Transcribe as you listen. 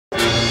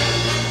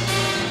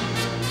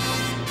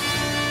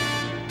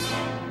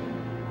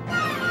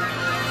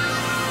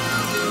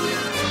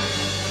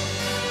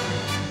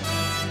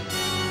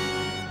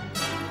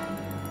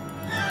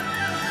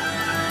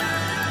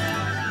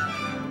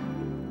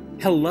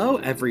Hello,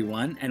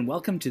 everyone, and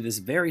welcome to this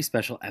very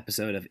special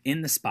episode of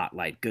In the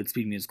Spotlight,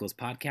 Goodspeed Musicals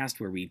podcast,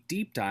 where we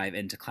deep dive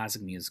into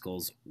classic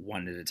musicals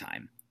one at a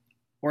time.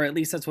 Or at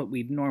least that's what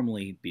we'd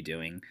normally be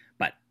doing,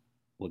 but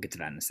we'll get to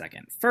that in a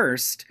second.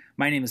 First,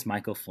 my name is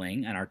Michael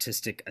Fling, an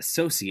artistic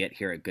associate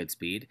here at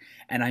Goodspeed,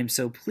 and I'm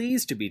so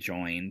pleased to be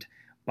joined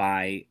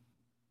by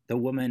the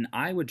woman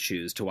I would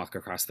choose to walk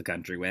across the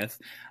country with,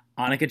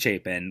 Annika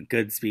Chapin,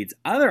 Goodspeed's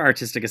other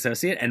artistic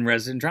associate and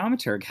resident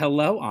dramaturg.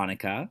 Hello,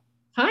 Annika.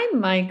 Hi,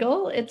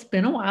 Michael. It's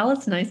been a while.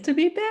 It's nice to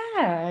be I'm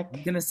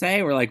back. gonna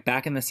say we're like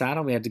back in the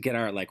saddle. We had to get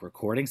our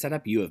recording set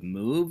up. You have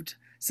moved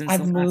since the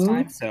I've last time,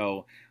 moved.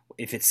 so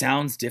if it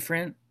sounds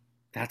different,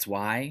 that's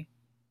why.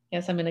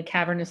 Yes, I'm in a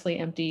cavernously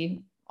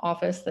empty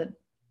office that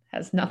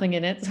has nothing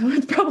in it, so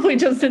it's probably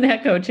just an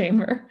echo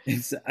chamber.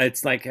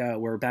 It's like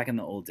we're back in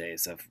the old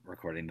days of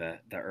recording the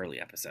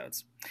early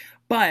episodes.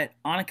 But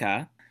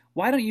Annika,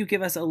 why don't you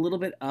give us a little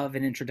bit of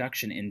an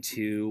introduction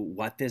into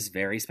what this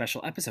very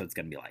special episode is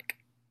going to be like?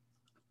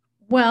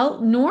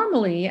 Well,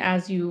 normally,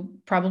 as you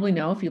probably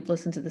know, if you've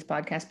listened to this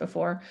podcast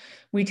before,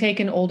 we take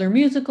an older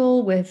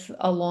musical with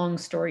a long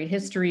storied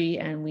history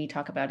and we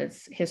talk about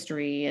its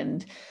history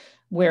and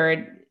where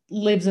it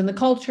lives in the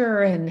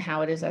culture and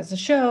how it is as a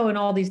show and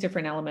all these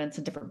different elements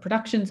and different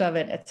productions of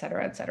it, et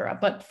cetera, et cetera.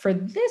 But for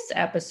this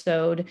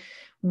episode,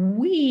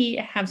 we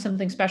have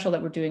something special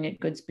that we're doing at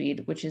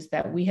Goodspeed, which is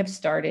that we have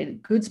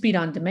started Goodspeed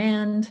On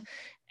Demand.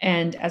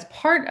 And as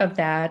part of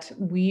that,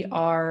 we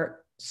are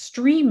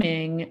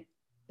streaming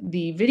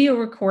the video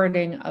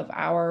recording of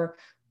our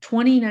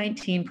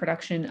 2019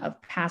 production of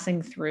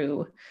Passing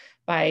Through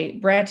by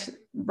Brett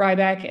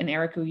Ryback and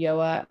Eric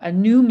Ulloa, a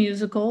new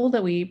musical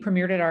that we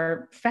premiered at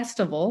our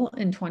festival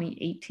in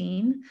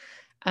 2018,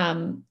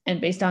 and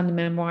based on the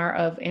memoir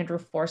of Andrew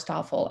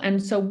Forsthoefel.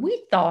 And so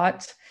we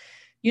thought,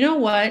 you know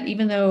what,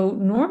 even though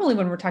normally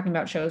when we're talking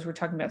about shows, we're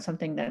talking about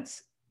something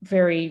that's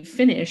very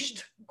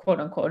finished, quote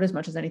unquote, as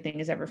much as anything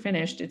is ever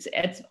finished. It's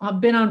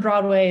been on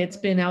Broadway, it's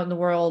been out in the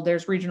world,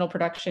 there's regional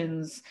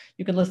productions,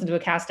 you can listen to a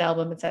cast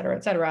album, et cetera,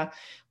 et cetera.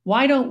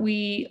 Why don't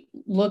we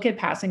look at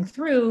Passing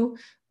Through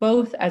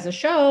both as a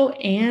show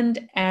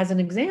and as an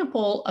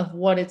example of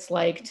what it's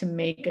like to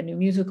make a new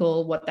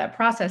musical, what that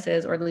process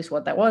is, or at least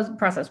what that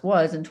process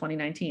was in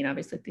 2019.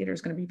 Obviously, theater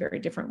is going to be very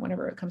different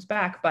whenever it comes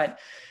back, but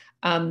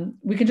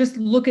we can just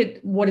look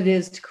at what it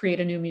is to create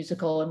a new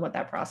musical and what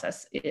that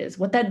process is,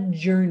 what that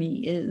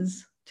journey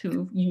is,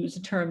 to use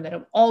a term that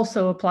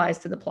also applies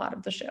to the plot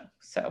of the show.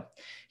 So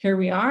here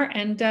we are.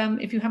 And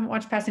if you haven't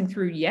watched Passing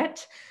Through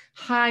yet,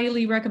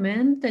 highly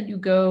recommend that you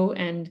go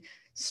and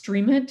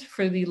stream it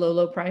for the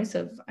low price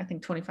of, I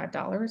think,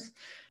 $25.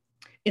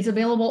 It's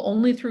available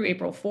only through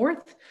April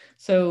 4th.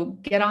 So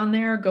get on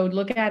there, go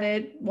look at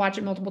it, watch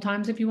it multiple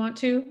times if you want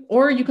to,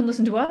 or you can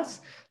listen to us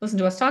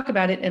talk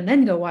about it, and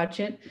then go watch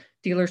it.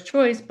 Dealer's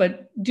choice,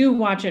 but do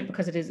watch it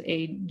because it is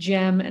a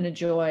gem and a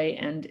joy.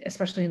 And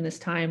especially in this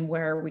time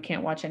where we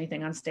can't watch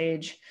anything on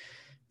stage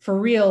for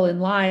real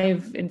and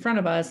live in front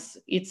of us,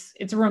 it's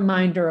a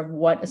reminder of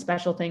what a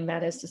special thing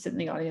that is to sit in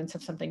the audience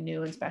of something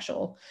new and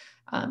special,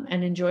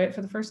 and enjoy it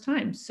for the first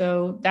time.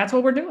 So that's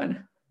what we're doing.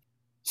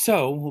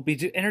 So we'll be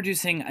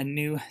introducing a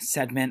new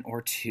segment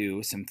or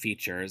two, some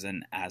features,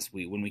 and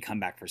when we come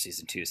back for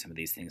season 2, some of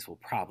these things will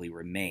probably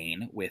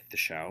remain with the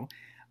show.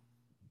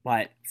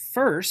 But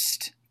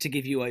first, to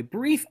give you a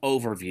brief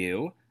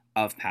overview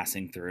of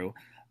Passing Through,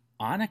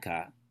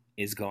 Annika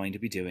is going to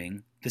be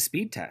doing the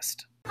speed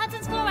test.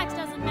 Hudson's Florex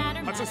doesn't matter.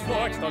 Hudson's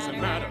Florex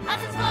doesn't matter.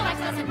 Hudson's Florex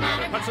doesn't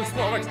matter. Hudson's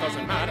Florex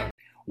doesn't matter.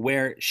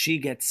 Where she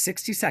gets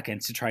 60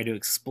 seconds to try to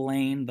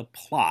explain the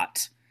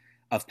plot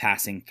of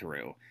Passing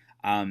Through.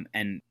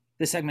 And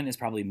this segment is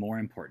probably more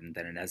important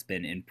than it has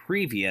been in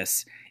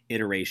previous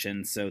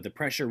iterations, so the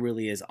pressure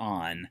really is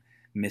on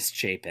Miss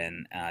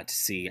Chapin to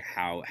see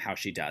how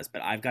she does.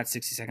 But I've got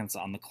 60 seconds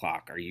on the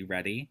clock. Are you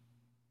ready?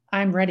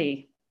 I'm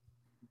ready.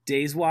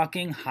 Days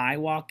walking, high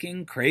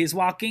walking, craze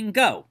walking,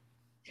 go.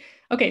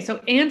 Okay, so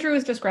Andrew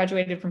has just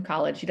graduated from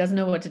college. He doesn't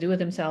know what to do with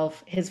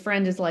himself. His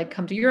friend is like,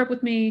 come to Europe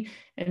with me.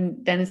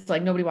 And then it's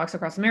like, nobody walks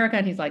across America.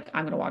 And he's like,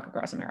 I'm going to walk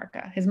across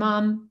America. His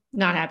mom,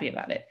 not happy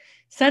about it.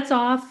 Sets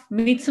off,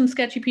 meets some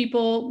sketchy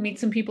people,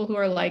 meets some people who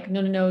are like,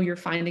 no, you're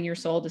finding your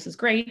soul. This is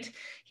great.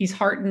 He's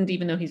heartened,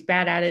 even though he's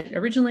bad at it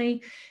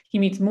originally. He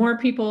meets more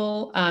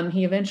people.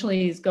 He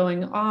eventually is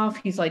going off.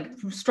 He's like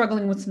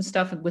struggling with some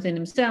stuff within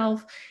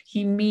himself.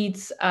 He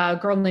meets a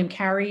girl named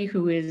Carrie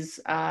who is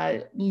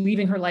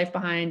leaving her life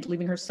behind,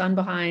 leaving her son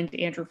behind.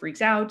 Andrew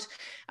freaks out.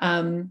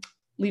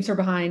 Leaves her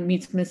behind,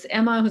 meets Miss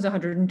Emma, who's a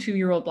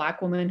 102-year-old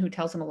Black woman who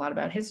tells him a lot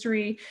about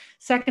history.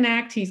 Second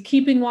act, he's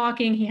keeping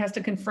walking. He has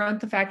to confront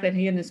the fact that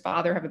he and his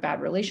father have a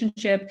bad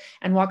relationship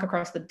and walk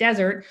across the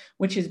desert,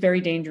 which is very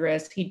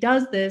dangerous. He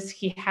does this.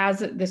 He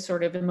has this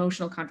sort of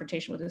emotional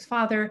confrontation with his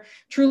father,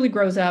 truly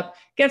grows up,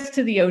 gets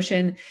to the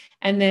ocean,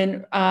 and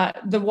then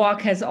the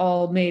walk has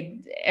all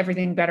made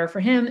everything better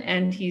for him,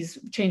 and he's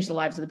changed the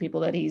lives of the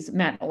people that he's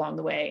met along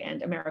the way,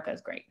 and America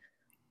is great.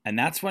 And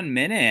that's 1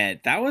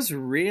 minute. That was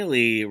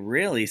really,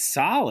 really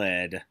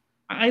solid.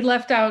 I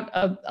left out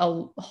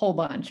a whole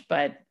bunch,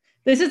 but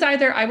This is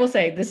either, I will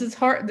say, this is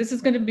hard. This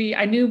is going to be,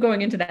 I knew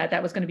going into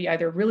that was going to be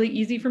either really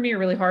easy for me or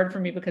really hard for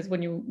me, because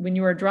when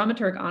you are a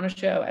dramaturg on a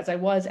show, as I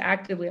was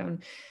actively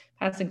on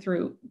Passing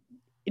Through,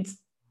 it's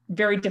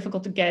very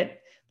difficult to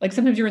get, like,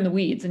 sometimes you're in the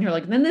weeds and you're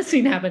like, then this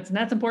scene happens and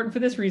that's important for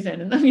this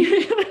reason. And then,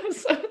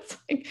 so it's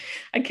like,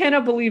 I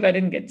cannot believe I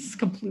didn't get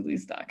completely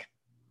stuck.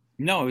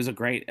 No, it was a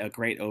great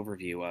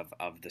overview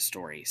of the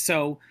story.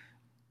 So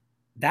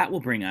that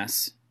will bring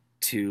us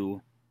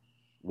to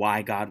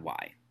Why God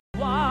Why.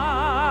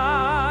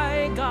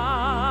 Why,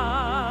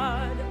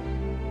 God?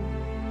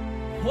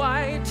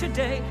 Why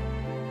today?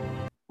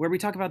 Where we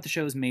talk about the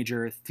show's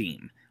major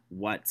theme.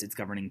 What's its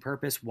governing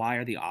purpose? Why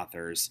are the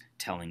authors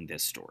telling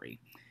this story?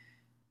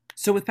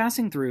 So with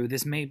Passing Through,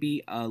 this may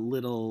be a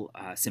little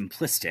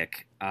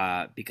simplistic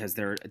because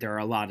there are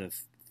a lot of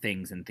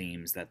things and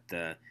themes that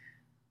the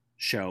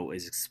show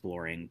is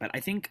exploring. But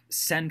I think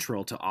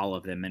central to all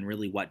of them, and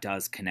really what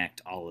does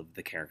connect all of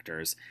the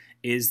characters,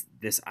 is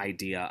this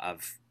idea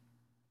of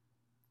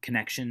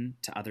connection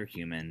to other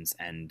humans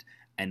and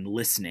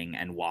listening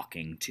and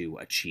walking to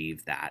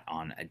achieve that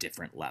on a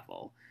different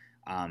level.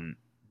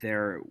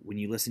 When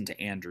you listen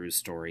to Andrew's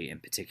story in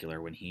particular,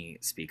 when he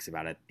speaks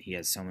about it, he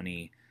has so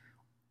many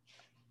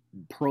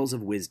pearls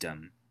of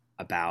wisdom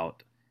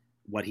about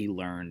what he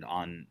learned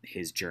on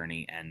his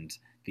journey and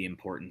the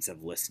importance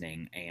of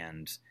listening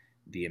and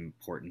the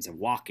importance of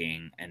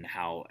walking, and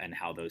how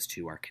those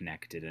two are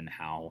connected, and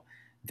how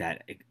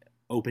that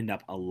opened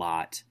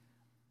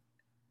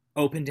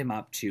him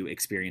up to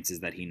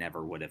experiences that he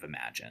never would have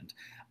imagined.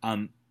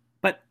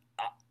 But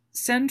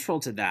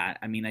central to that,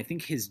 I mean, I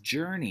think his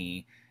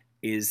journey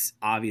is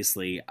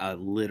obviously a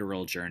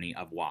literal journey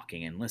of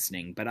walking and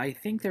listening, but I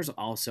think there's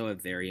also a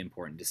very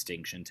important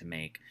distinction to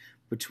make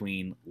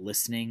between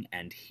listening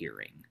and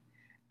hearing.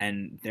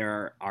 And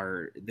there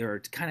are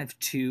kind of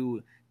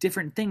two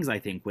different things, I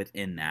think,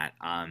 within that,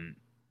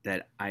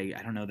 that I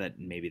don't know that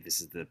maybe this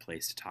is the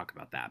place to talk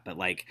about that, but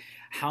like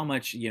how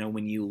much,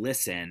 when you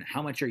listen,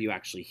 how much are you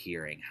actually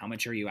hearing? How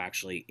much are you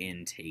actually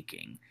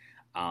intaking?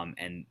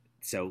 And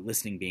so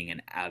listening being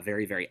a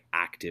very, very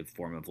active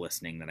form of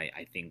listening that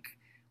I think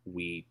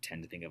we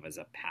tend to think of as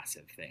a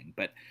passive thing.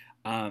 But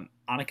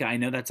Annika, I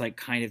know that's like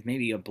kind of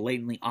maybe a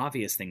blatantly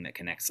obvious thing that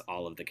connects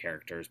all of the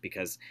characters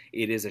because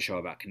it is a show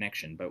about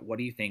connection, but what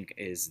do you think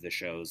is the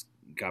show's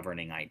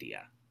governing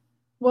idea?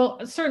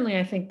 Well, certainly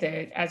I think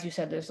that, as you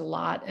said, there's a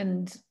lot,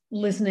 and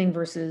listening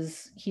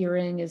versus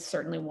hearing is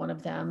certainly one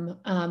of them.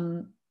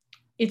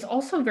 It's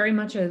also very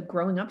much a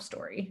growing up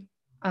story.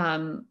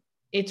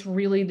 It's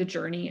really the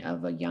journey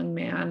of a young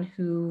man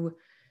who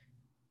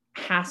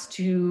has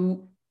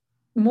to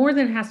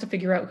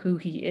figure out who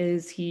he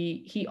is.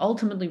 He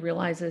ultimately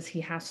realizes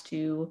he has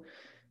to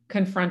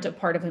confront a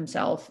part of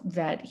himself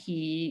that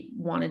he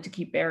wanted to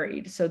keep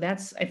buried. So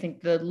that's, I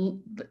think,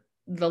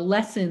 the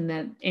lesson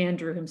that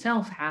Andrew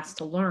himself has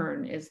to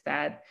learn, is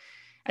that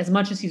as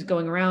much as he's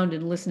going around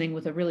and listening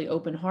with a really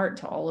open heart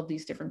to all of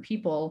these different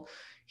people,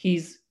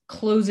 he's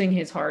closing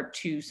his heart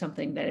to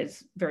something that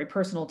is very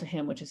personal to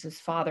him, which is his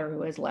father,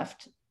 who has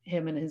left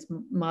him and his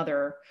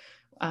mother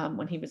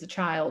when he was a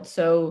child.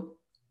 So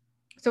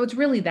it's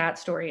really that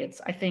story.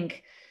 I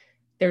think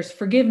there's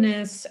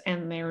forgiveness,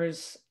 and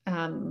there's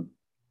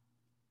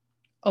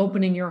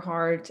opening your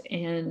heart,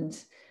 and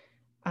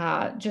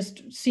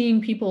just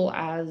seeing people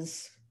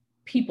as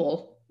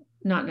people,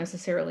 not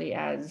necessarily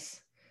as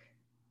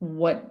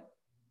what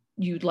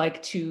you'd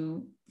like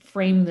to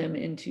frame them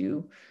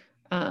into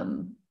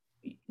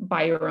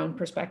by your own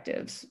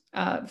perspectives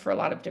for a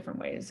lot of different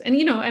ways. And,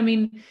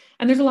 and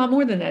there's a lot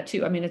more than that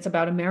too. I mean, it's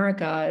about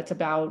America. It's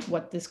about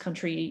what this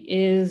country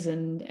is,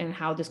 and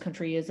how this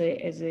country is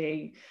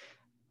a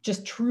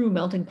just true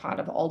melting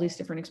pot of all these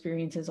different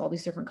experiences, all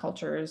these different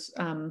cultures,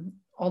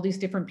 all these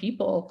different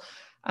people.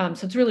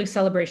 So it's really a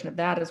celebration of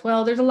that as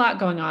well. There's a lot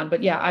going on,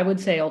 but yeah, I would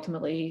say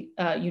ultimately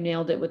you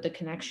nailed it with the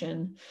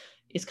connection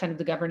is kind of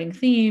the governing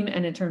theme.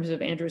 And in terms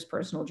of Andrew's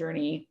personal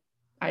journey,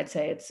 I'd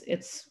say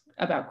it's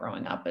about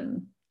growing up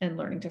and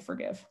learning to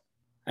forgive.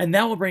 And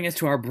that will bring us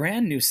to our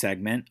brand new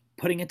segment,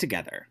 Putting It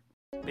Together.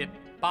 Bit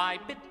by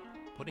bit,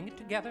 putting it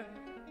together.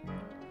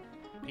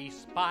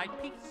 Piece by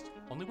piece,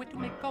 only way to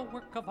make a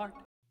work of art.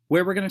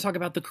 Where we're going to talk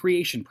about the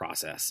creation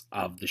process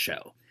of the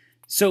show.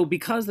 So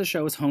because the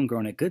show is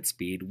homegrown at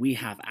Goodspeed, we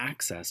have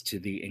access to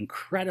the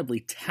incredibly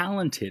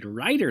talented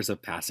writers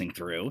of Passing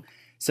Through.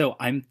 So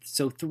I'm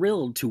so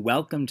thrilled to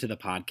welcome to the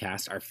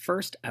podcast our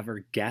first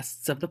ever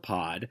guests of the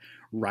pod,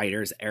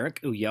 writers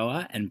Eric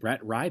Ulloa and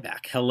Brett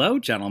Ryback. Hello,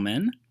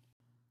 gentlemen.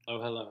 Oh,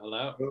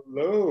 hello.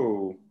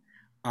 Hello.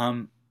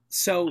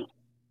 So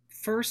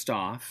first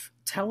off,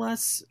 tell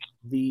us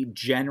the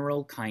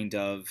general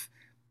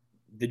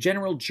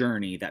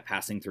journey that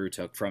Passing Through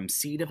took from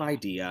seed of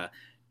idea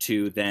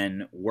to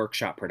then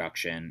workshop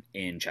production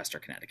in Chester,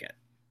 Connecticut.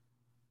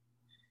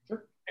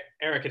 Sure.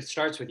 Eric, it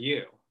starts with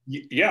you.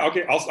 Yeah,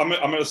 okay. I'm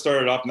going to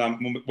start it off now.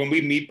 When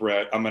we meet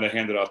Brett, I'm going to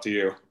hand it off to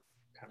you.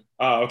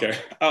 Okay.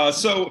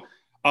 So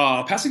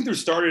Passing Through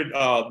started,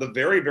 the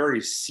very,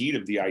 very seed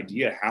of the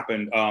idea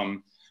happened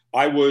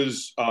I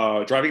was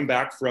driving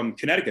back from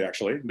Connecticut,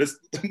 actually. This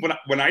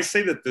when I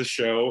say that this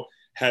show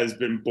has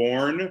been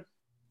born,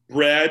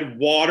 bred,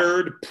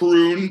 watered,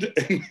 pruned,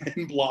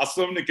 and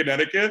blossomed in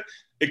Connecticut,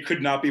 it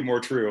could not be more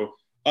true.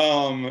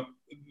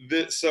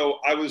 So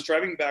I was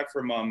driving back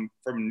from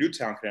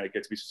Newtown,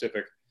 Connecticut, to be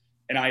specific,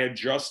 and I had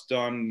just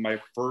done my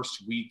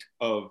first week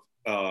of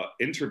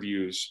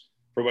interviews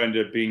for what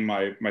ended up being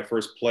my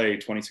first play,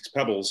 26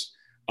 Pebbles.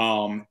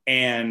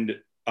 And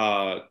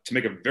to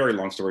make a very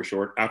long story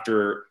short,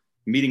 after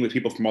meeting with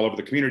people from all over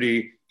the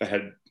community that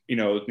had,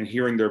 been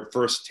hearing their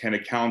first-hand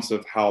accounts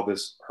of how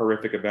this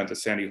horrific event at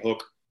Sandy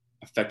Hook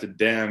affected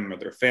them or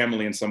their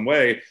family in some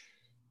way,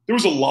 there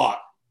was a lot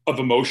of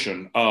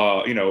emotion,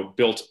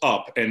 built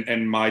up.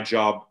 And my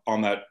job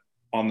on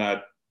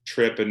that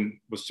trip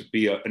was to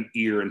be an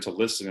ear and to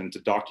listen and to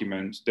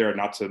document there,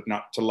 not to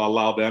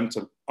allow them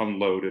to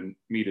unload and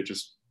me to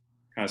just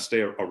kind of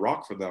stay a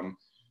rock for them.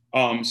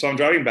 So I'm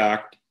driving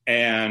back,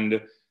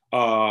 and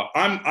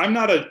I'm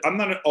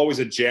not always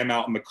a jam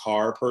out in the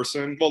car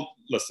person. Well,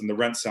 listen, the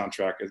Rent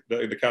soundtrack,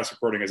 the cast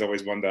recording is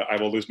always one that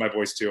I will lose my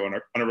voice to on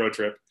a road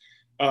trip.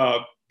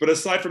 But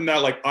aside from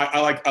that, like I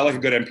like a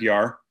good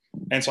NPR,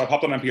 and so I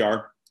popped on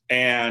NPR,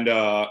 and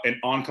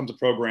on comes a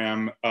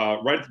program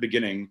right at the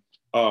beginning.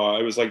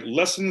 It was like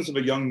Lessons of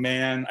a Young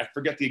Man. I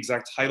forget the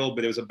exact title,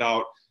 but it was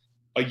about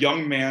a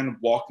young man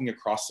walking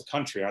across the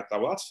country. I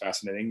thought, well, that's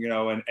fascinating,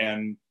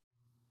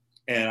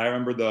 and I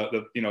remember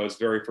the his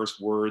very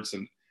first words,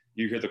 and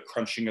you hear the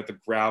crunching of the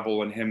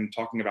gravel and him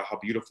talking about how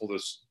beautiful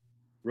this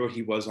road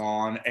he was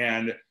on.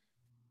 And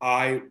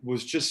I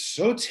was just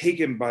so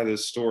taken by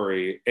this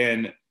story.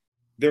 And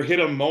there hit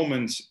a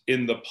moment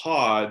in the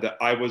pod that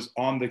I was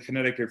on the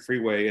Connecticut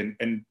freeway,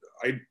 and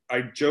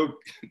I joke,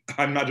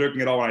 I'm not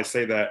joking at all when I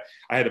say that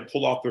I had to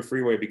pull off the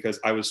freeway because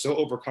I was so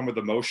overcome with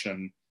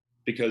emotion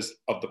because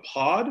of the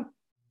pod,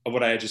 of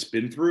what I had just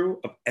been through,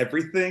 of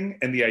everything,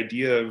 and the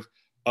idea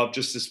of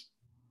just this,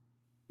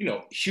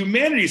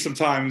 humanity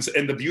sometimes,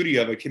 and the beauty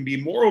of it can be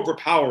more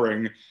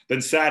overpowering than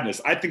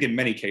sadness. I think in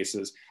many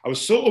cases, I was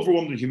so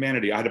overwhelmed in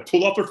humanity, I had to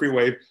pull off the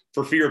freeway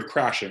for fear of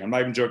crashing. I'm not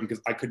even joking,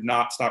 because I could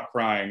not stop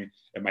crying,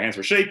 and my hands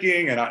were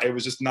shaking, and it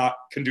was just not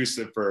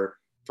conducive for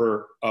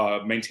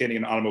maintaining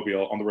an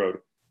automobile on the road.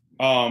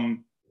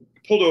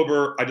 Pulled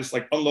over, I just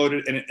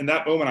unloaded, and in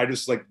that moment, I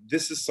just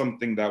this is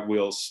something that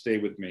will stay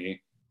with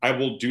me. I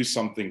will do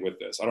something with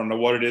this. I don't know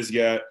what it is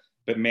yet,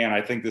 but man,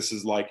 I think this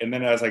is and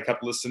then as I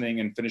kept listening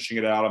and finishing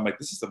it out, I'm like,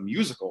 this is a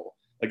musical.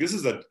 This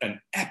is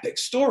an epic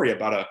story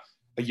about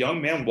a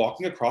young man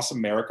walking across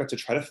America to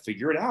try to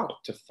figure it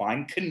out, to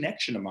find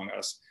connection among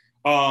us.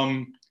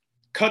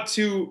 Cut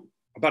to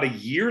about a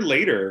year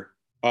later,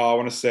 I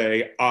want to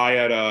say, I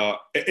had,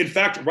 in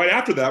fact, right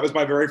after that was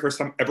my very first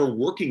time ever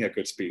working at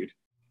Goodspeed.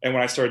 And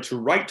when I started to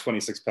write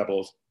 26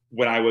 Pebbles,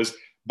 when I was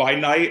by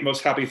night,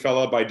 most happy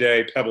fella, by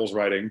day, Pebbles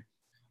writing.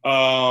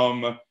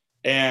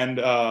 And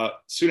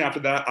soon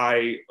after that,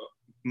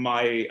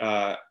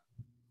 my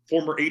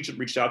former agent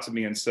reached out to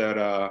me and said,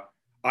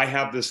 I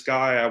have this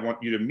guy I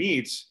want you to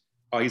meet.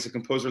 He's a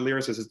composer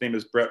lyricist. His name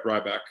is Brett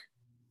Ryback.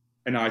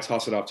 And now I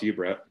toss it off to you,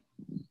 Brett.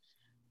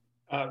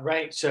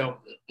 Right. So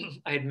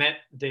I had met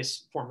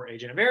this former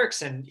agent of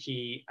Eric's, and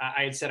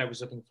I had said I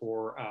was looking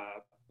for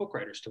book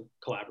writers to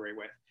collaborate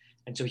with.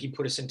 And so he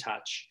put us in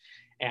touch,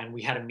 and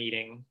we had a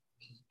meeting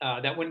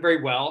that went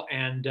very well.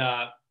 And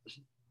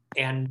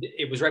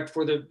it was right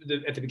before at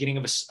the beginning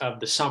of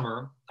the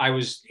summer. I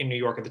was in New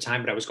York at the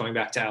time, but I was going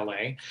back to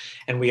LA,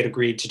 and we had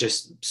agreed to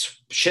just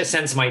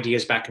send some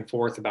ideas back and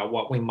forth about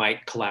what we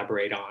might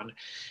collaborate on.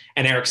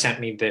 And Eric sent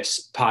me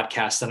this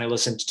podcast, and I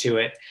listened to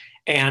it.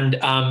 And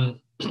I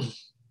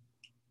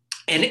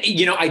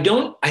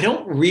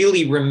don't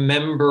really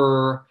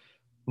remember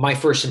my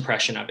first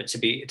impression of it, to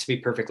be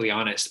perfectly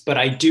honest, but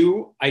I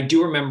do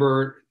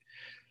remember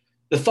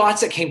the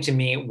thoughts that came to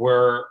me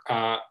were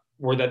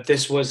that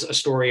this was a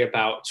story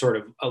about sort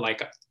of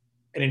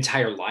an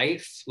entire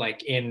life,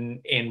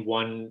 in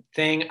one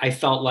thing. I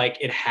felt like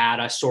it had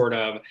a sort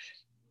of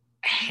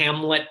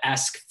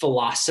Hamlet-esque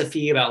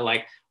philosophy about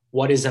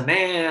what is a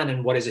man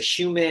and what is a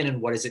human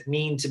and what does it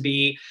mean to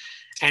be,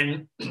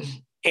 and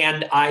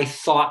I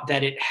thought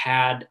that it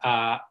had,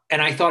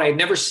 and I thought I'd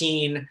never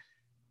seen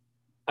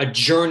a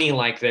journey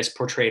like this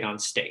portrayed on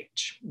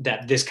stage,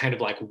 that this kind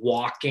of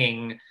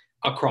walking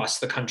across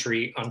the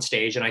country on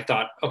stage. And I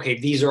thought, okay,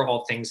 these are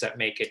all things that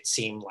make it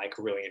seem like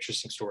a really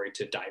interesting story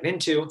to dive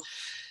into.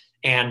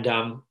 And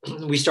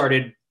we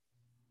started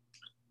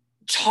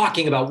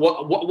talking about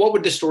what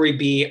would the story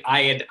be.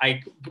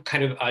 I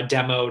kind of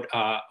demoed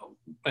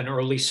an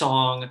early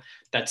song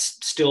that's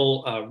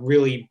still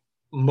really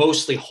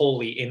mostly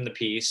wholly in the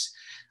piece,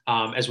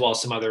 as well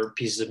as some other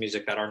pieces of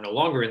music that are no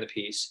longer in the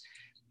piece.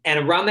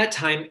 And around that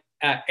time,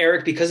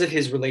 Eric, because of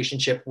his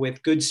relationship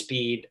with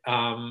Goodspeed,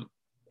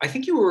 I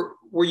think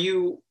were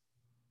you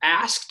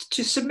asked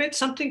to submit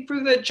something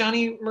for the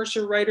Johnny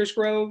Mercer Writers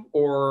Grove,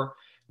 or?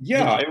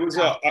 Yeah, it was.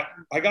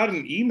 I got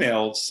an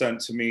email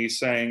sent to me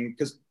saying,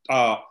 because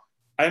I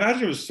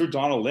imagine it was through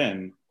Donna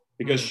Lynn,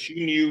 because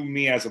she knew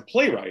me as a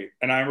playwright.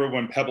 And I remember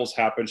when Pebbles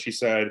happened, she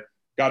said,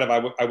 God,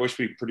 if I wish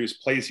we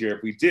produced plays here.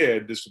 If we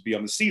did, this would be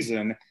on the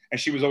season. And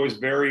she was always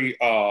very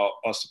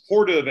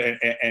supportive.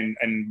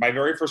 And my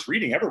very first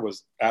reading ever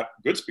was at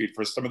Goodspeed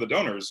for some of the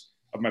donors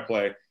of my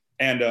play.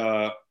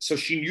 And so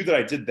she knew that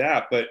I did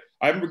that. But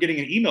I remember getting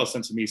an email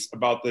sent to me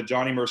about the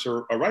Johnny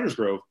Mercer Writers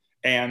Grove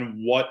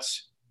and what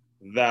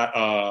that,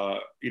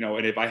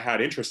 and if I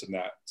had interest in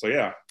that. So,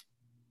 yeah.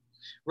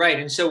 Right.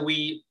 And so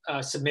we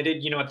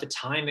submitted, at the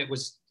time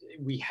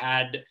we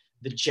had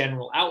the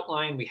general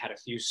outline, we had a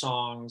few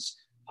songs,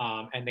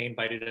 and they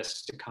invited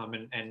us to come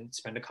and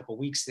spend a couple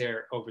weeks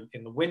there over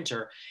in the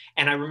winter.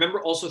 And I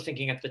remember also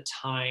thinking at the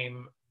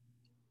time,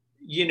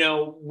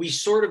 we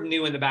sort of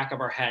knew in the back of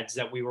our heads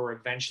that we were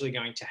eventually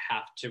going to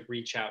have to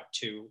reach out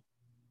to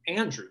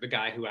Andrew, the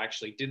guy who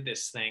actually did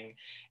this thing,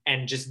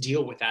 and just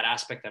deal with that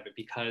aspect of it,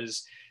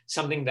 because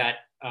something that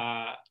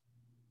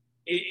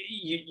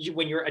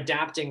when you're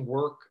adapting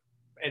work,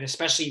 and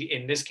especially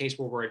in this case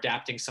where we're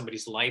adapting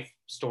somebody's life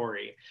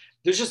story,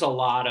 there's just a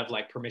lot of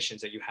like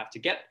permissions that you have to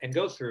get and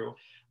go through,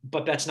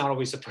 but that's not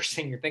always the first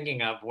thing you're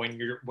thinking of when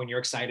you're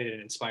excited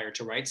and inspired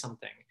to write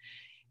something.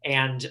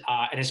 And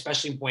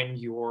especially when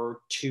you're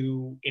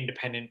two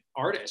independent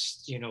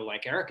artists,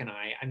 like Eric and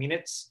I mean,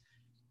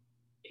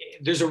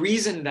 there's a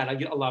reason that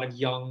a lot of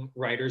young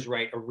writers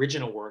write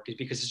original work, is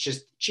because it's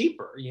just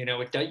cheaper.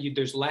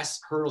 There's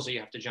less hurdles that you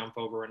have to jump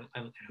over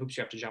and hoops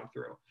you have to jump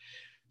through.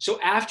 So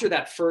after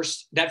that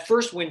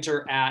first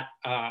winter at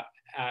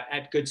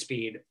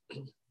Goodspeed,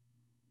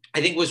 I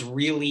think was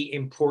really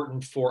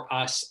important for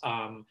us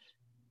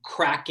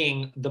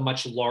cracking the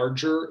much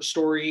larger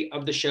story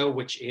of the show,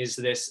 which is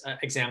this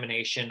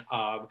examination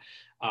of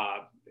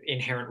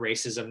inherent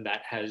racism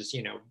that has,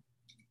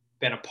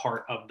 been a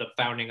part of the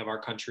founding of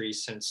our country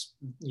since,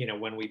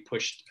 when we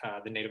pushed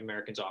the Native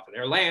Americans off of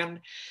their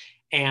land,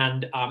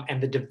 and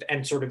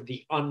sort of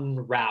the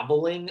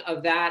unraveling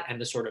of that,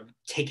 and the sort of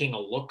taking a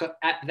look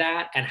at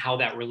that and how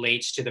that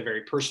relates to the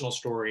very personal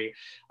story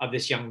of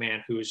this young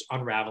man who's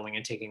unraveling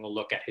and taking a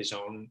look at his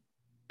own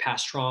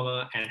past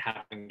trauma and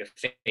having to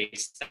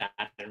face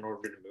that in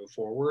order to move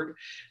forward.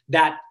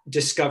 That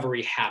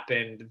discovery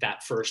happened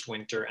that first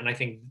winter. And I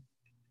think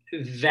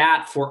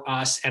that for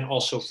us, and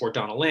also for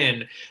Donna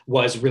Lynn,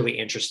 was really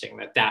interesting,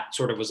 that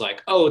sort of was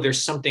like, oh,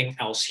 there's something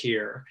else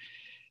here.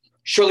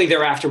 Shortly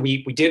thereafter,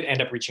 we did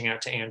end up reaching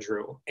out to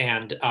Andrew.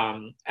 And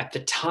at the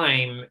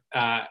time,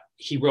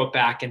 he wrote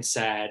back and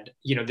said,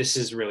 this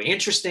is really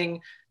interesting.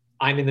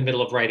 I'm in the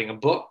middle of writing a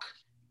book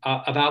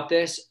about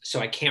this, so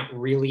I can't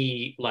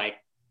really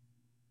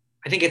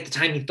I think at the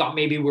time he thought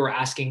maybe we were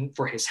asking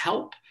for his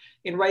help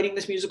in writing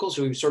this musical.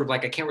 So he was sort of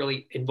like, I can't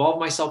really involve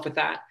myself with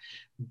that,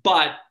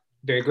 but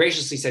very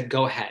graciously said,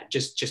 go ahead,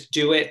 just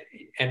do it.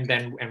 And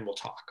we'll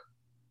talk.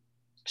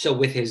 So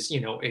with his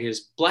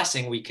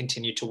blessing, we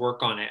continued to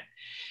work on it.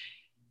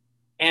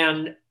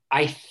 And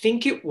I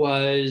think it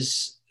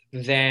was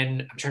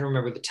then, I'm trying to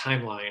remember the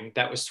timeline,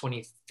 that was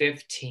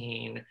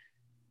 2015.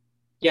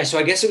 Yeah, so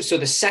I guess it was, so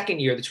the second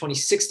year, the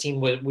 2016,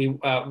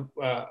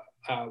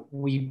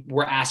 we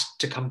were asked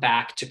to come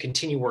back to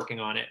continue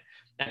working on it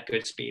at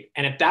Goodspeed.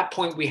 And at that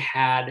point we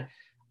had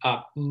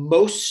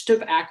most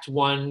of Act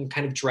 1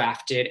 kind of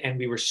drafted, and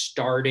we were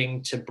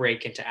starting to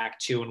break into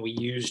Act 2, and we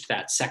used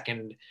that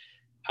second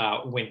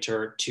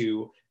winter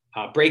to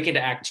break into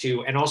Act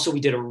 2. And also we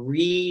did a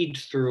read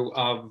through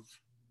of,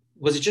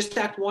 was it just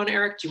Act 1,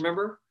 Eric? Do you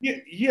remember?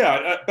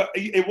 Yeah, but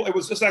it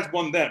was just Act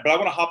 1 then. But I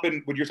want to hop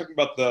in when you're talking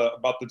about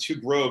the two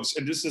groves,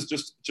 and this is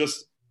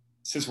just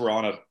since we're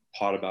on a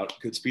pod about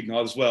Goodspeed and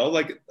all as well,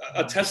 like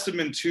a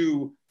testament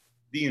to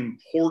the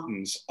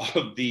importance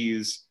of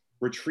these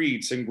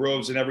retreats and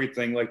groves and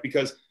everything. Like,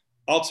 because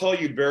I'll tell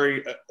you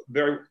very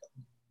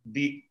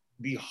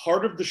the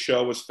heart of the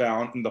show was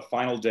found in the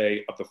final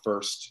day of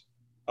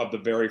the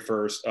very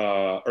first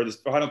or the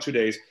final 2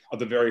 days of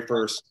the very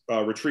first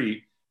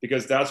retreat,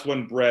 because that's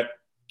when Brett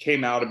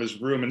came out of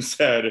his room and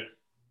said,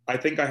 I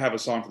think I have a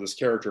song for this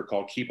character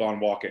called Keep On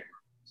Walking.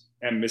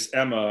 And Miss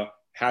Emma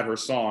had her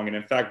song. And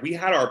in fact, we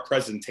had our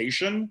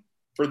presentation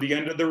for the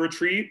end of the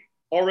retreat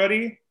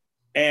already.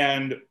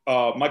 And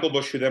Michael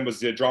Bush, who then was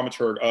the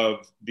dramaturg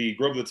of the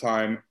Grove at the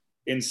time,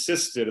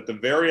 insisted at the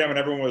very end when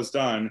everyone was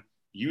done,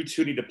 you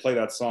two need to play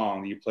that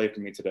song that you played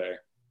for me today.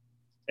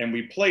 And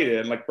we played it.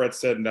 And like Brett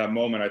said, in that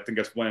moment, I think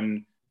that's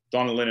when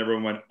Donna Lynn,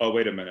 everyone went, oh,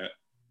 wait a minute.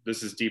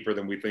 This is deeper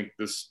than we think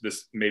this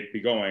may be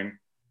going.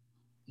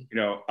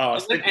 I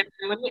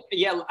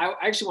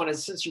actually wanted,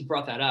 since you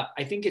brought that up,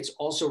 I think it's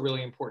also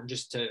really important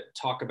just to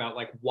talk about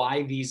like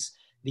why these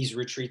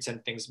retreats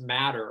and things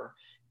matter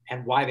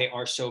and why they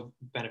are so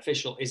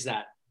beneficial. Is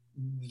that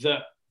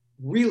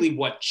really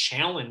what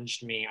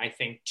challenged me, I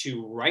think,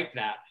 to write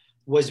that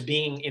was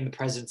being in the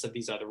presence of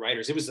these other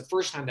writers. It was the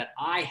first time that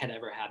I had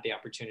ever had the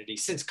opportunity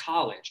since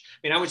college.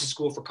 I mean, I went to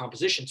school for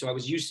composition, so I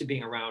was used to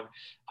being around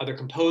other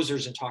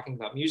composers and talking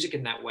about music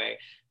in that way.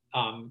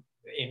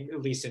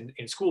 at least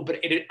in school,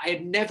 but I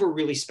had never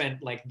really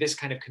spent like this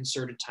kind of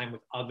concerted time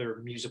with other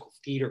musical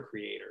theater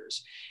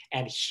creators,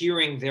 and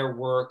hearing their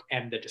work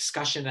and the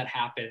discussion that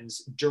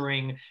happens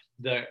during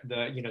the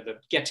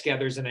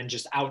get-togethers, and then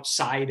just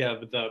outside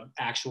of the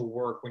actual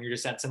work when you're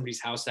just at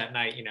somebody's house that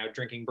night,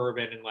 drinking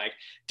bourbon and like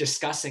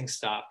discussing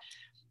stuff.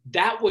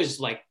 That was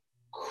like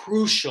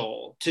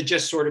crucial to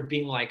just sort of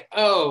being like,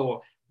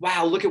 oh,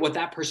 wow, look at what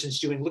that person's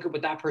doing. Look at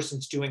what that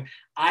person's doing.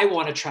 I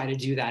want to try to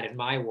do that in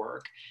my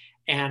work.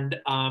 And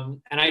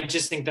I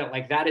just think that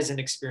like that is an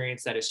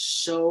experience that is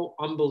so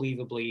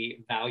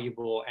unbelievably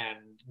valuable and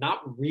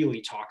not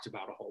really talked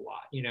about a whole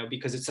lot,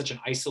 because it's such an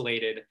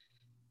isolated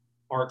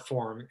art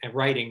form and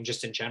writing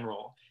just in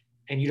general.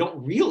 And you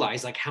don't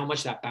realize like how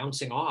much that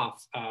bouncing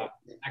off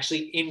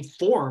actually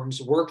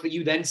informs work that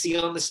you then see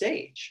on the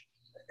stage.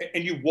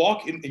 And you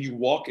walk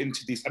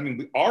into these. I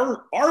mean,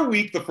 our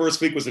week, the first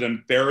week was an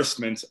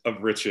embarrassment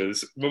of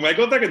riches. When I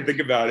go back and think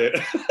about it,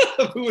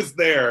 who was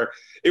there?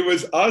 It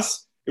was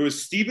us. It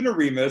was Stephen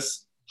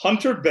Aremus,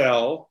 Hunter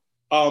Bell,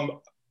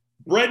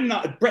 Brett.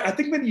 I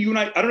think when you and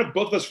I don't know,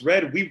 both of us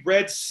we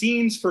read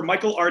scenes for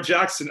Michael R.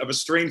 Jackson of A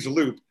Strange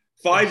Loop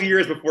 5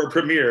 years before it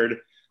premiered.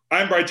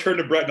 I turned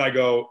to Brett and I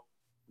go,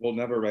 "We'll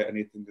never write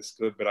anything this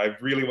good, but I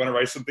really want to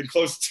write something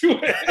close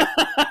to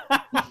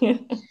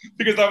it."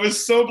 Because I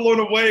was so blown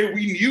away.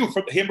 We knew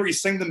from him where he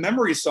sang the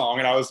Memory song,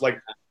 and I was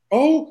like,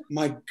 "Oh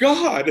my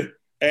God!"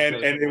 And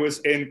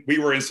we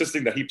were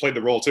insisting that he played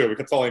the role too. We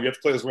kept telling him, "You have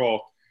to play this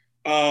role."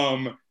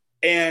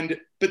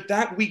 But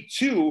that week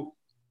too,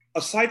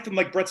 aside from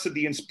like Brett said,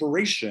 the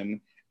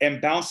inspiration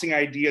and bouncing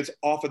ideas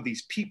off of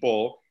these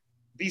people,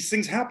 these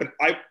things happen.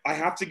 I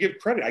have to give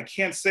credit. I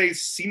can't say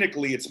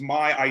scenically it's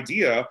my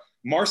idea.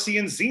 Marcy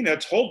and Zena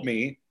told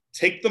me,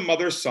 take the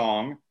Mother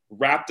song,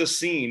 wrap the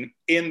scene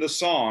in the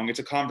song. It's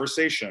a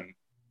conversation.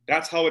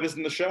 That's how it is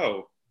in the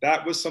show.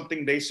 That was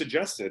something they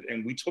suggested,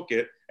 and we took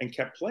it and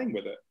kept playing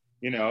with it,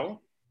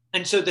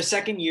 And so the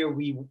second year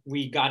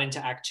we got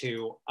into Act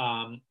Two,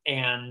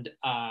 and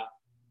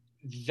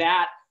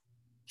that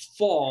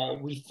fall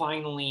we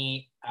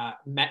finally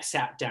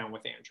sat down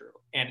with Andrew,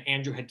 and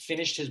Andrew had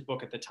finished his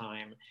book at the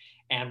time,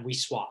 and we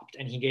swapped,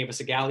 and he gave us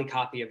a galley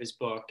copy of his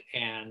book,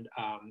 and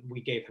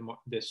we gave him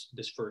this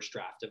first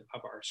draft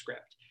of our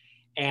script.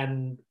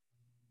 And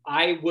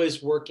I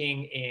was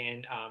working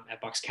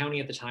at Bucks County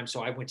at the time,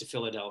 so I went to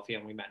Philadelphia,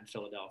 and we met in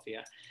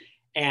Philadelphia,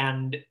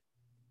 and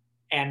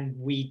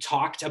we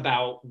talked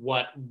about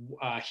what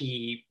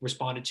he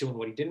responded to and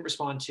what he didn't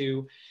respond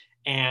to.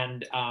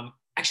 And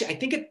actually, I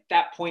think at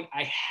that point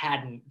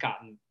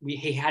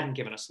he hadn't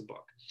given us the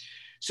book.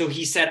 So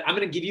he said, "I'm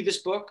going to give you this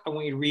book. I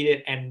want you to read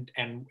it, and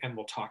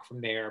we'll talk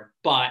from there."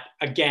 But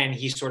again,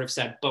 he sort of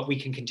said, "But we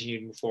can continue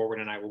to move forward,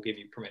 and I will give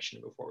you permission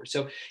to move forward."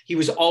 So he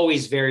was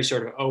always very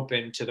sort of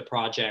open to the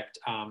project,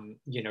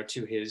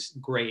 to his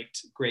great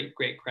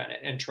credit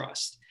and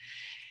trust.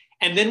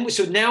 And then,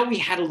 so now we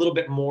had a little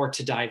bit more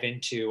to dive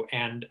into,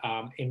 and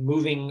in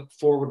moving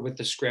forward with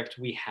the script,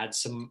 we had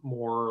some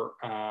more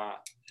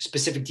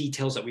specific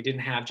details that we didn't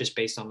have just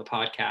based on the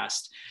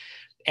podcast.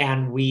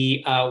 And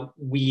we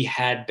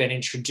had been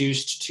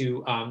introduced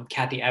to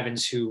Kathy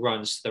Evans, who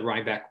runs the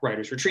Rhinebeck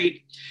Writers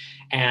Retreat,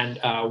 and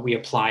we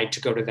applied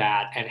to go to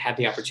that and had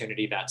the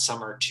opportunity that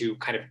summer to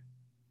kind of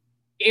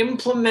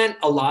implement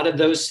a lot of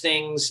those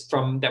things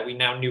that we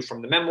now knew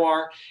from the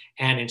memoir,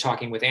 and in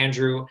talking with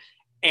Andrew.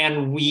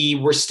 And we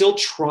were still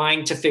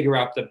trying to figure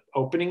out the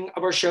opening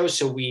of our show.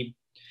 So we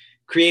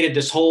created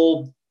this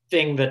whole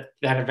thing that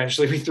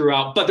eventually we threw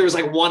out. But there was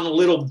like one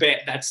little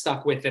bit that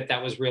stuck with it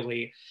that was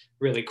really,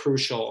 really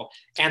crucial.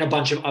 And a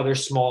bunch of other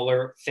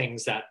smaller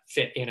things that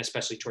fit in,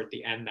 especially toward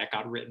the end, that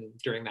got written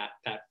during that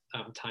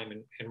time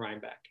in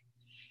Rhinebeck.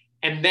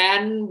 And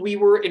then we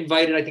were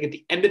invited, I think at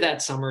the end of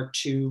that summer,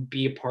 to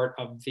be a part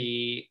of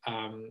the,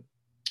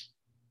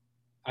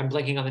 I'm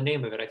blanking on the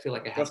name of it. I feel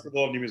like I have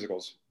Festival of New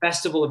Musicals.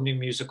 Festival of New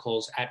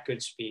Musicals at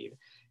Goodspeed.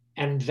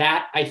 And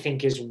that, I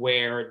think, is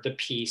where the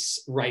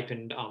piece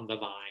ripened on the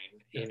vine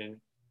in an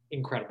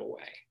incredible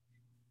way.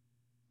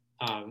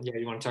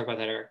 You want to talk about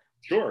that, Eric?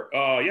 Sure.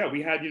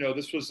 We had,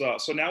 this was,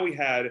 so now we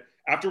had,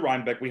 after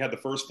Rhinebeck, we had the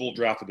first full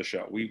draft of the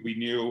show. We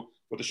knew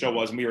what the show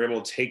was, and we were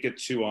able to take it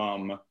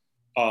to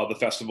the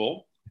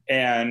festival.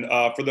 And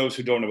for those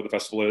who don't know what the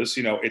festival is,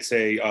 it's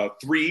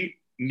 3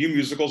 new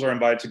musicals are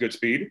invited to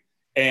Goodspeed.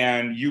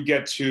 And you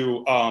get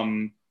to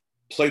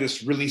play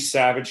this really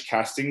savage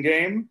casting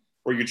game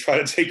where you try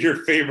to take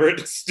your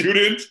favorite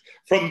student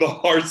from the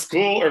art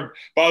school or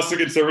Boston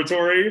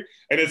Conservatory,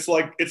 and it's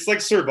like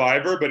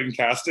Survivor but in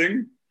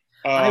casting.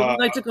 We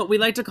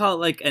like to call it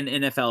like an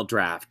NFL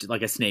draft,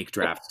 like a snake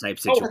draft type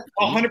situation.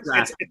 100%.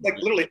 It's like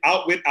literally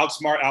outwit,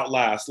 outsmart,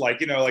 outlast. Like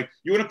you want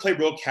to play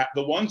real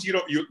the ones you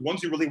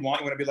really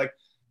want. You want to be like,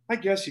 I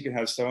guess you can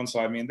have so and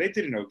so. I mean, they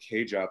did an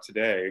okay job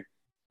today.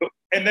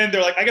 And then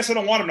they're like, I guess I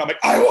don't want him. And I'm like,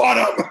 I want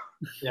him.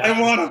 Yeah, I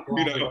want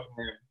him.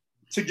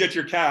 To get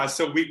your cast.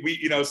 So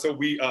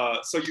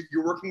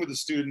you're working with the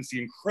students,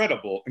 the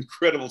incredible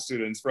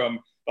students from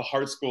the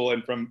Hart School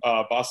and from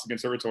Boston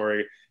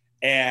Conservatory,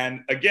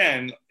 And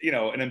again,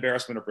 an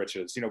embarrassment of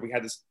riches. We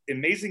had this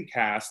amazing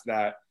cast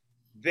that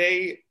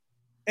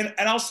and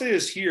I'll say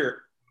this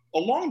here,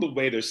 along the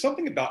way, there's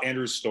something about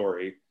Andrew's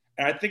story,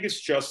 and I think it's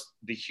just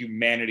the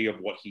humanity of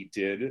what he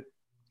did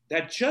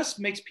that just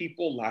makes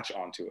people latch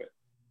onto it.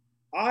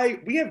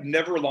 We have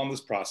never along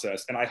this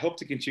process, and I hope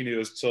to continue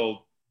this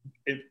till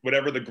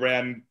whatever the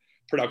grand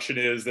production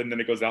is, and then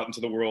it goes out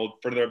into the world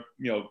for their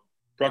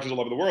productions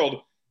all over the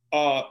world.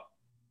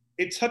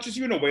 It touches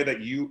you in a way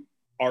that you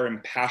are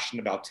impassioned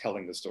about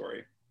telling the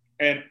story.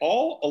 And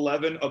all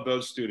 11 of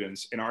those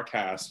students in our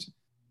cast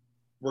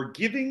were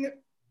giving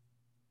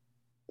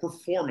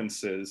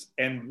performances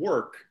and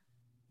work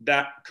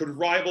that could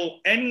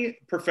rival any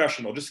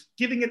professional, just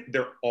giving it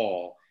their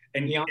all.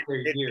 And beyond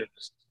their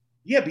years.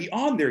 Yeah,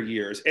 beyond their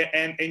years.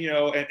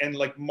 And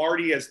like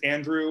Marty as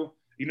Andrew,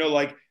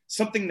 like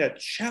something that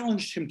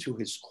challenged him to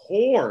his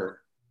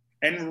core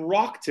and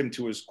rocked him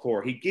to his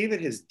core. He gave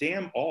it his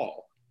damn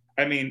all.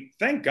 I mean,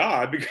 thank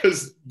God,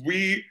 because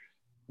we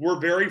were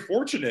very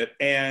fortunate,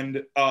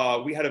 and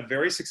we had a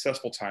very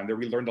successful time there.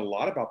 We learned a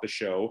lot about the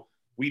show.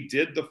 We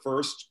did the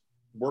first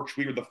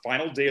we were the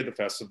final day of the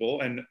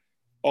festival, and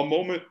a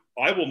moment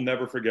I will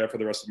never forget for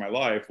the rest of my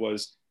life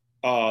was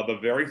the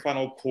very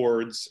final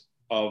chords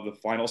of the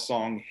final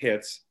song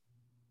hits.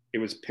 It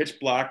was pitch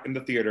black in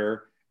the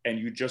theater, and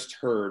you just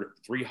heard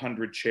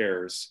 300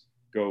 chairs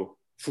go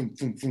boom,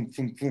 boom, boom,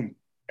 boom, boom,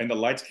 and the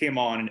lights came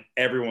on, and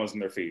everyone was on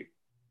their feet.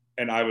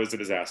 And I was a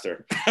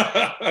disaster.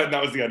 And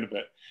that was the end of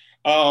it.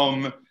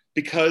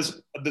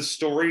 Because the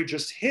story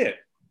just hit.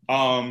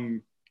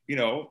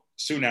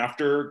 Soon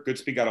after,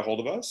 Goodspeed got a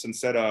hold of us and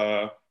said,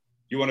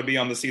 you want to be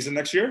on the season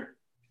next year?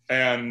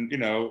 And,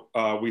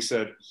 we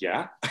said,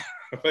 yeah,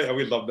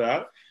 we'd love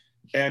that.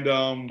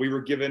 And we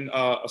were given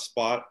a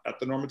spot at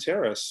the Norma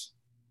Terrace.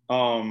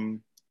 The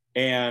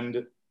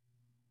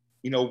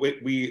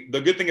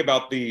good thing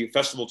about the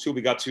festival too,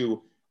 we got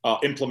to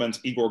implement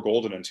Igor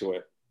Golden into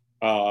it.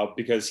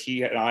 Because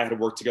he and I had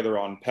worked together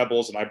on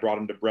Pebbles, and I brought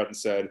him to Brett and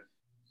said,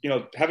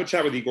 have a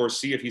chat with Igor,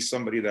 see if he's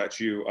somebody that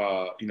you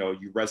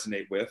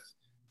resonate with,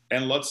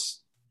 and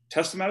let's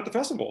test him out at the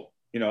festival.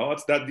 These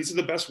are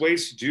the best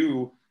ways to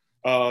do,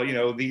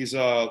 these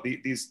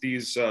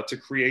to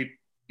create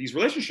these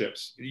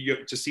relationships,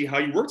 to see how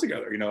you work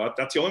together.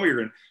 That's the only way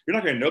you're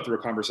not going to know through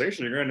a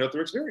conversation. You're going to know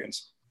through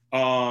experience.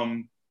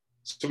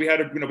 So we had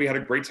a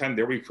great time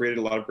there. We created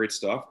a lot of great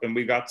stuff, and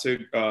we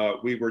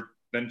were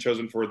then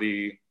chosen for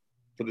the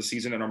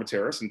season at Norma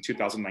Terrace in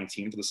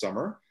 2019 for the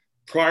summer.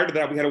 Prior to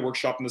that, we had a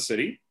workshop in the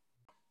city.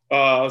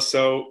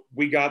 So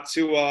we got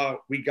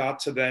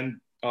to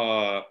then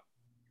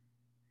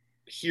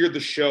hear the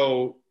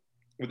show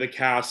with the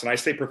cast, and I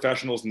say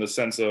professionals in the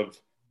sense of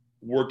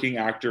working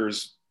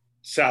actors,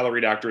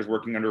 salaried actors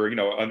working under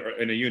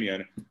in a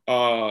union,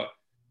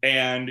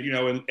 and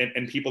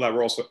people that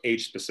were also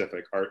age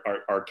specific.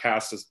 Our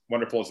cast, as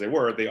wonderful as they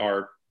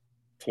are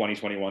 20,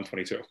 21,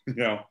 22.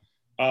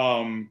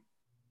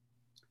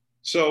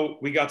 So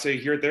we got to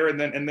hear it there, and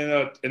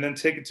then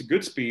take it to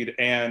Goodspeed,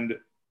 and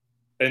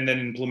then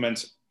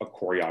implement a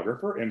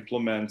choreographer,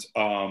 implement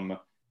a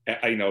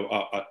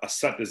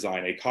set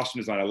design, a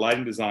costume design, a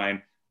lighting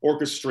design,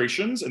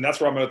 orchestrations, and that's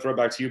where I'm going to throw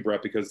back to you,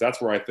 Brett, because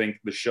that's where I think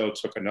the show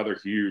took another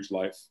huge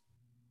life.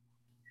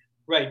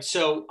 Right.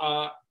 So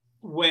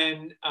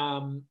when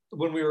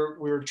we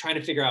were trying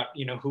to figure out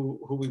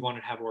who we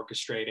wanted to have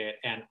orchestrate it,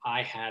 and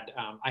I had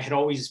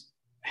always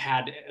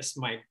had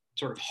my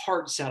sort of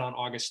heart set on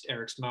August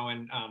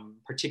Eriksmoen,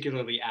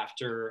 particularly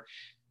after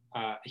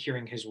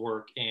hearing his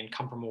work in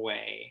Come From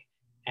Away.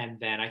 And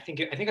then I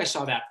think I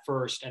saw that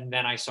first, and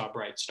then I saw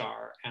Bright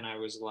Star, and I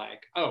was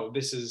like, oh,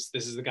 this is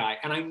the guy.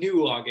 And I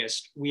knew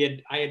August. He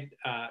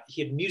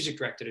had music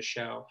directed a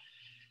show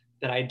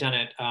that I had done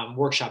at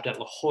workshopped at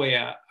La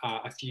Jolla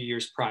a few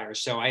years prior.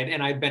 So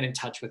I'd been in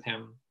touch with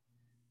him,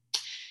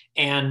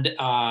 and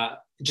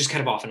just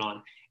kind of off and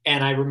on.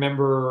 And I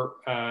remember,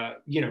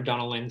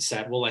 Donna Lynn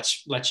said, well,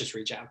 let's just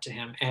reach out to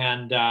him.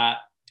 And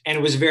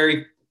it was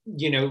very,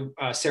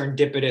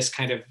 serendipitous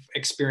kind of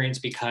experience,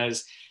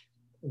 because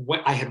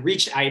when I had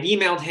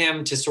emailed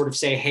him to sort of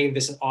say, hey,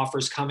 this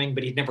offer's coming,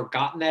 but he'd never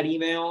gotten that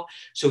email.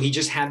 So he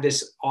just had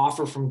this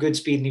offer from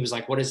Goodspeed, and he was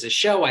like, what is this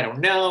show? I don't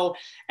know.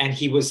 And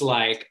he was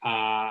like,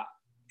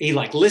 he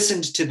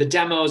listened to the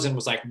demos and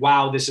was like,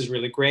 wow, this is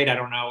really great. I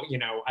don't know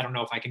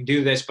if I can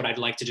do this, but I'd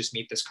like to just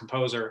meet this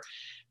composer.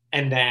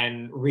 And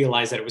then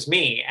realized that it was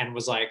me, and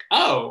was like,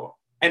 oh,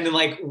 and then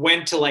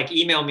went to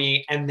email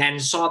me, and then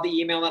saw the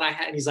email that I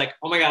had. And he's like,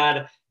 oh my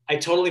God, I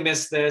totally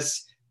missed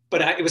this.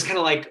 But it was kind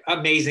of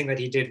amazing that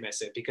he did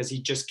miss it, because he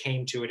just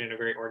came to it in a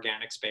very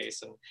organic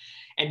space,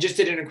 and just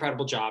did an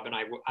incredible job. And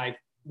I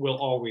will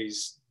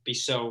always be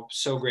so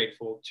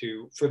grateful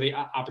for the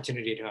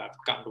opportunity to have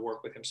gotten to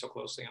work with him so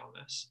closely on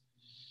this.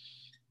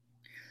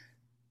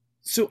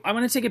 So I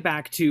want to take it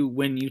back to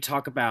when you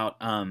talk about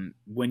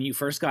when you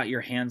first got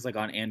your hands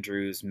on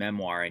Andrew's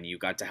memoir, and you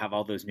got to have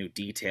all those new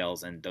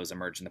details and those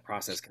emerge in the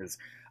process. Because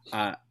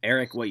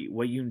Eric,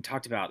 what you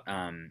talked about,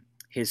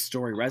 his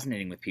story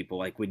resonating with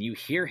people, when you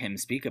hear him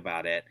speak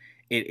about it,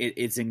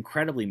 it's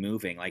incredibly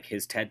moving. Like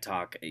his TED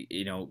Talk,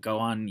 go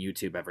on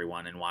YouTube,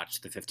 everyone, and watch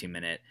the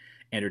 15-minute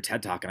Andrew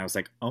TED Talk. And I was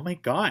like, oh my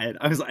God.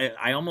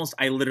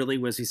 I literally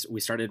we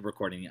started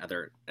recording the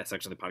other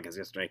section of the podcast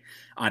yesterday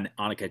on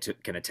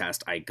Annika can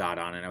attest. I got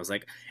on and I was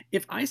like,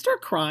 if I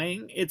start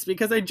crying, it's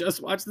because I just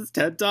watched this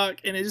TED Talk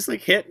and it just like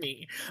hit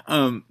me.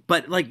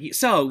 But like,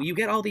 so you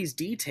get all these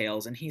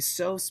details and he's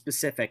so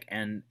specific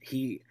and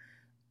he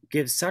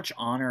gives such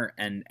honor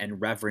and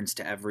reverence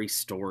to every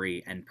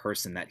story and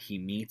person that he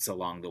meets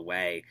along the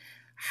way.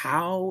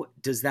 How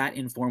does that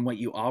inform what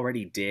you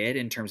already did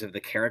in terms of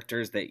the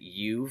characters that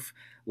you've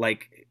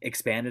like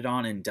expanded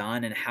on and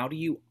done? And how do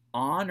you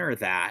honor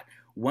that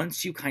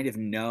once you kind of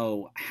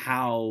know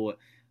how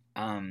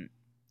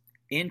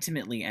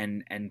intimately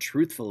and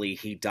truthfully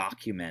he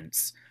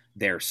documents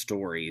their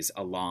stories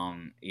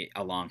along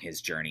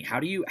his journey?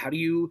 How do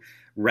you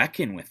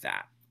reckon with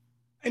that?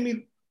 I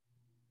mean,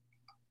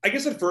 I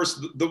guess at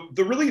first the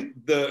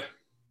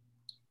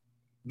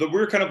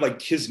weird kind of like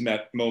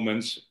kismet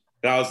moments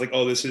that I was like,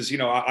 oh, this is,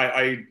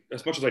 I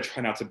as much as I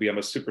try not to be, I'm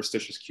a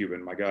superstitious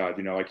Cuban. My God,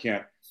 I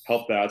can't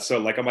help that. So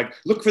like, I'm like,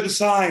 look for the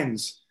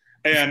signs.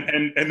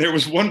 And there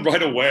was one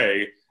right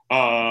away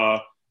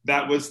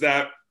that was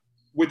that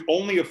with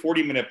only a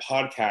 40-minute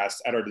podcast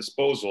at our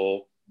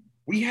disposal,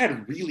 we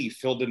had really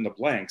filled in the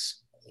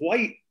blanks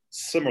quite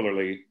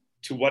similarly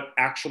to what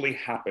actually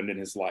happened in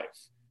his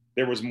life.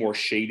 There was more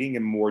shading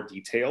and more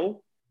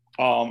detail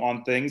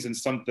on things, and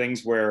some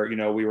things where,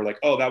 we were like,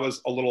 oh, that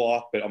was a little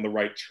off, but on the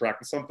right track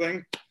or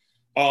something.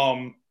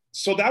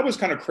 So that was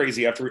kind of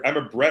crazy.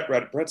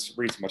 Brett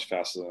reads much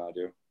faster than I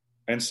do.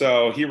 And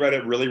so he read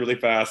it really, really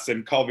fast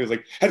and called me, was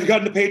like, have you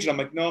gotten the page? And I'm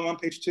like, no, I'm on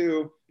page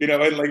 2,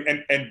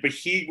 but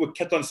he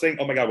kept on saying,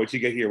 oh my God, what'd you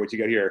get here? What'd you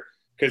get here?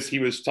 Because he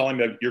was telling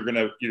me that you're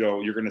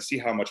going to see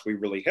how much we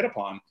really hit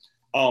upon.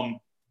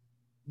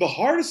 The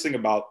hardest thing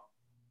about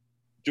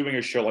doing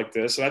a show like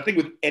this, and I think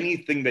with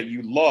anything that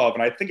you love,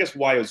 and I think that's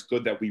why it was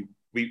good that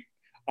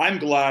I'm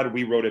glad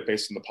we wrote it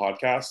based on the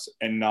podcast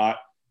and not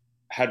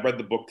had read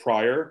the book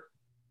prior.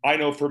 I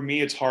know for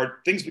me, it's hard.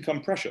 Things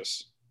become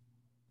precious.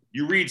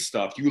 You read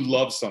stuff, you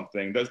love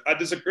something.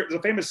 There's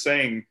a famous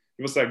saying,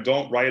 it was like,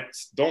 don't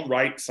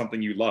write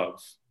something you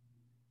love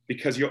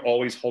because you'll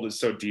always hold it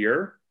so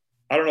dear.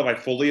 I don't know if I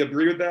fully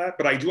agree with that,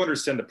 but I do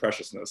understand the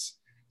preciousness.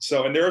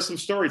 So, and there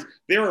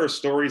are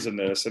stories in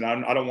this, and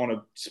I don't want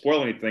to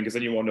spoil anything because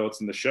then you won't know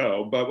what's in the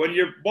show. But when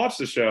you watch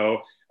the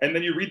show and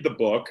then you read the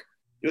book,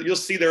 you'll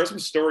see there are some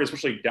stories,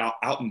 especially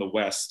out in the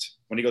West,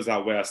 when he goes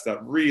out West,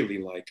 that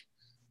really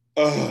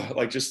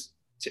just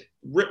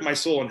rip my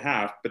soul in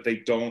half, but they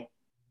don't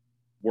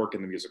work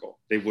in the musical.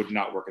 They would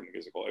not work in the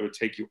musical. It would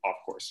take you off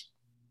course.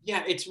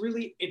 Yeah,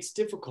 it's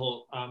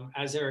difficult.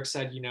 As Eric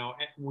said,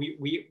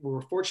 we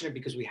were fortunate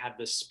because we had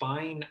the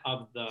spine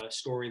of the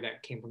story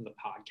that came from the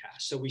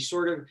podcast. So we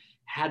sort of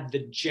had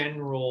the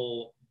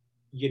general,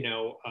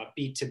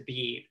 beat to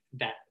beat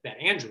that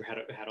Andrew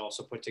had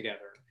also put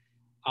together.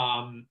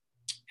 And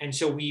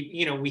so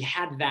we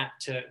had that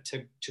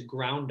to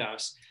ground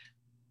us,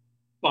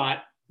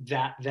 but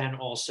that then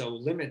also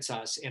limits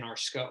us in our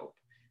scope.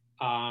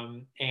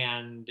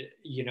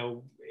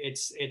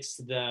 It's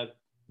the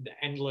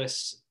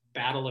endless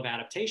battle of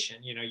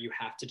adaptation. You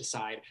have to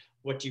decide,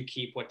 what do you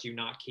keep, what do you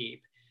not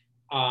keep?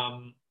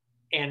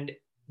 And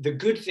the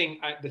good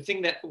thing, the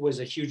thing that was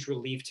a huge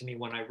relief to me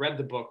when I read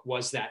the book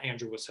was that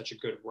Andrew was such a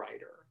good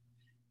writer.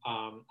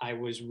 I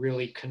was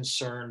really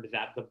concerned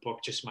that the book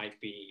just might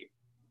be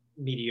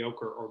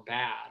mediocre or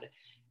bad,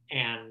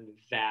 and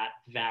that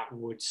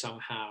would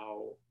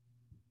somehow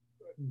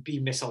be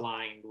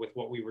misaligned with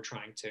what we were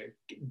trying to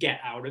get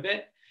out of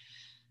it.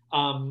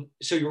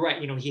 So you're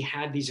right, he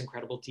had these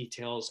incredible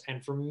details.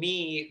 And for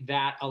me,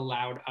 that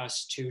allowed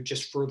us to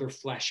just further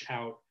flesh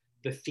out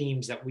the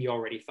themes that we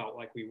already felt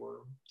like we were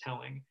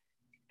telling.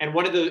 And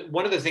one of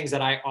the things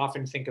that I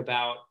often think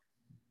about,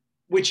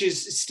 which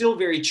is still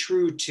very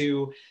true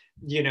to,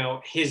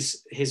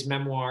 his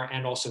memoir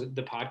and also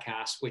the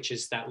podcast, which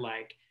is that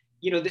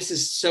this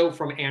is so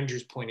from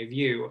Andrew's point of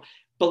view,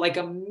 but like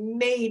a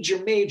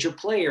major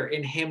player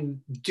in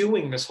him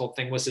doing this whole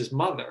thing was his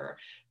mother.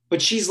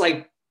 But she's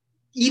like,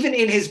 even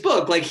in his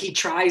book, like he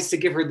tries to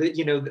give her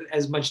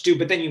as much due,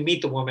 but then you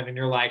meet the woman and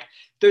you're like,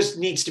 there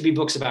needs to be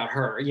books about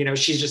her.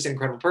 She's just an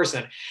incredible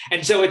person.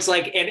 And so it's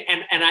like, and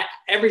I,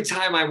 every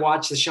time I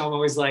watch the show, I'm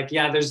always like,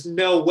 yeah, there's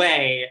no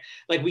way,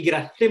 like we get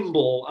a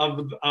thimble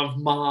of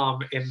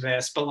mom in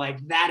this, but like,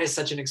 that is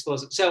such an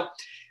explosive. So,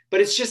 but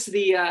it's just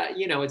the,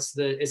 it's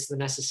the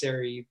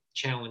necessary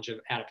challenge of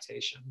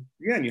adaptation.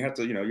 Yeah. And you have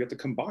to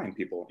combine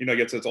people,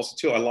 it's also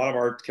too, a lot of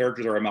our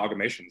characters are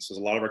amalgamations. There's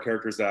a lot of our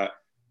characters that,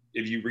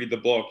 if you read the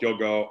book, you'll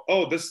go,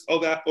 oh, this, oh,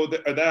 that, oh,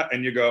 that.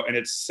 And you go, and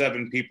it's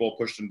 7 people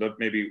pushed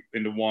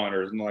into one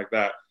or something like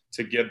that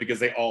because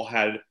they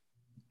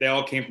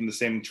all came from the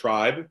same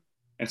tribe.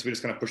 And so we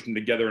just kind of pushed them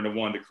together into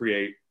one to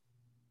create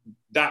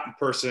that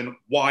person,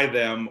 why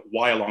them,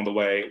 why along the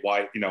way,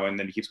 why, and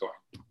then it keeps going.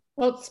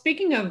 Well,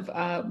 speaking of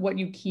what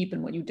you keep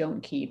and what you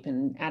don't keep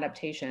in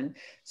adaptation,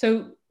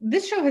 so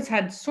this show has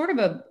had sort of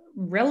a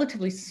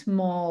relatively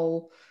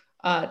small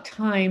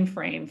time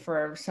frame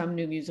for some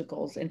new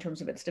musicals in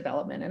terms of its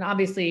development. And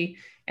obviously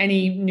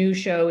any new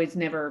show is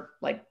never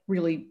like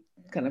really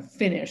kind of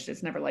finished.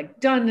 It's never like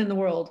done in the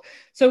world.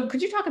 So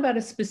could you talk about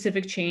a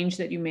specific change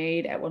that you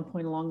made at one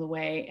point along the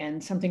way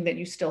and something that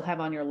you still have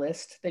on your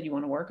list that you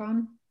want to work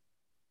on?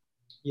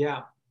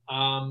 Yeah.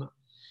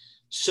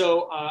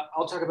 So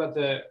I'll talk about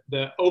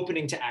the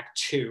opening to Act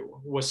Two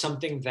was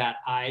something that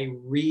I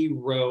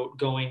rewrote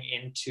going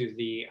into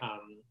the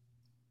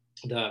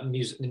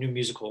new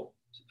musical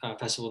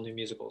festival of new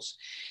musicals.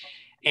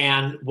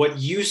 And what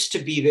used to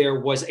be there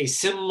was a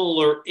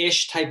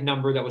similar-ish type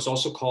number that was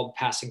also called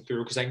Passing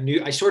Through, because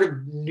I sort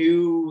of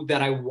knew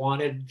that I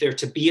wanted there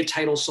to be a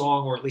title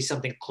song, or at least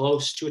something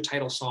close to a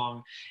title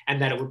song, and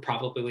that it would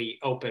probably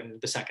open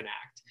the second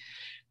act.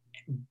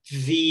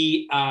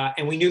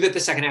 And we knew that the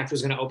second act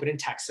was going to open in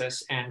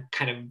Texas, and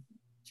kind of,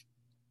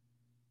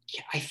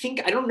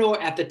 I don't know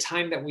at the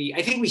time that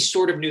I think we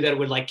sort of knew that it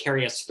would like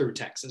carry us through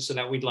Texas, so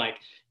that we'd like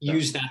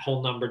use that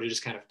whole number to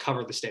just kind of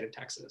cover the state of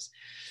Texas.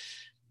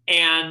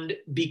 And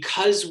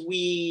because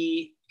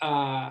we,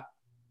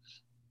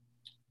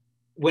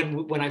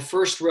 when I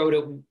first wrote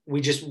it,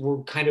 we just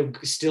were kind of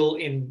still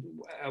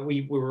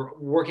we were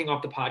working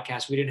off the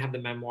podcast. We didn't have the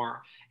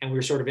memoir, and we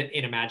were sort of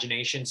in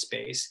imagination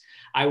space.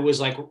 I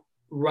was like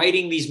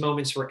writing these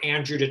moments for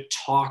Andrew to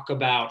talk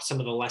about some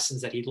of the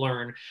lessons that he'd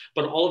learned,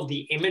 but all of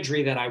the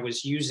imagery that I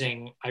was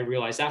using, I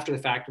realized after the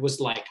fact,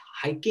 was like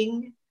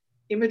hiking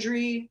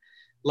imagery,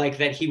 like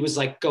that he was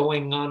like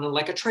going on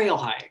like a trail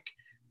hike,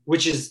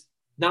 which is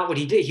not what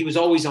he did. He was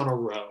always on a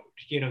road,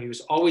 he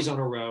was always on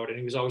a road, and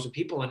he was always with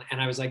people.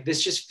 And I was like,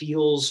 this just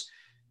feels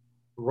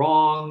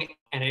wrong.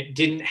 And it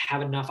didn't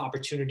have enough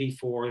opportunity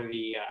for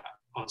the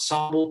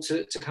ensemble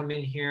to come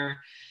in here.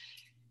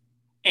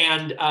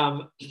 And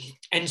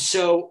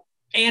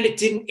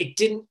it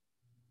didn't,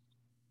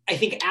 I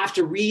think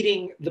after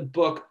reading the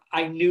book,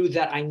 I knew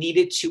that I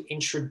needed to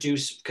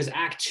introduce, because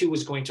Act Two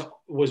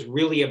was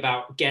really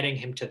about getting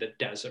him to the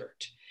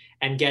desert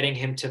and getting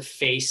him to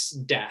face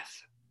death.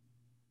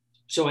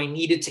 So I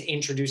needed to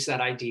introduce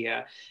that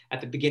idea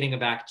at the beginning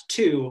of Act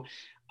Two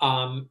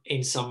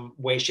in some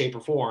way, shape,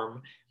 or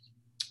form.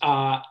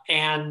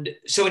 And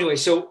so anyway,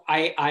 so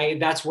I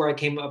that's where I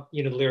came up,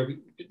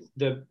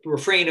 the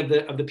refrain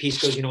of the piece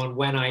goes, and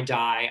when I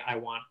die, I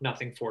want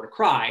nothing for to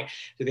cry.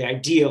 So the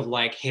idea of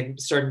like him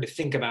starting to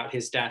think about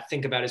his death,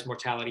 think about his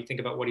mortality, think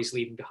about what he's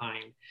leaving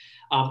behind.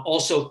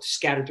 Also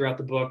scattered throughout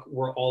the book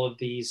were all of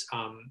these,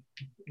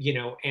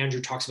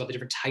 Andrew talks about the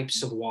different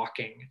types of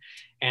walking.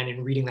 And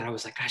in reading that, I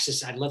was like, gosh,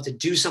 I'd love to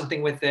do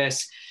something with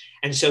this.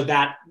 And so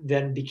that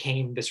then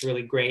became this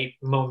really great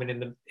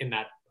moment in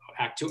that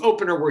Act Two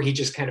opener, where he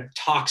just kind of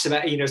talks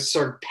about,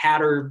 sort of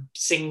patter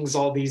sings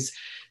all these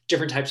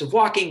different types of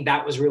walking.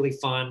 That was really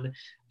fun.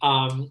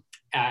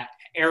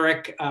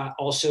 Eric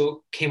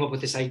also came up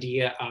with this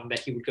idea that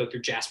he would go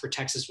through Jasper,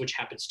 Texas, which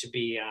happens to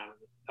be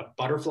a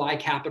butterfly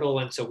capital.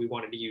 And so we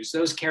wanted to use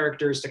those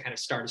characters to kind of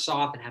start us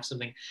off and have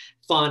something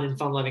fun and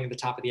fun-loving at the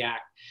top of the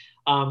act.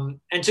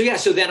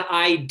 So then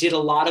I did a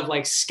lot of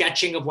like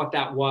sketching of what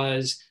that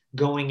was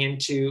going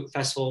into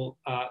festival,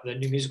 the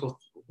new musical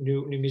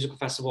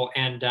festival.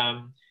 And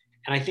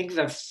I think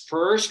the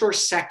first or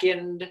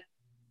second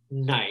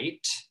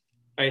night,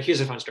 all right,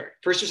 here's a fun story.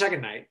 First or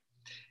second night,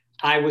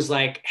 I was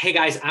like, hey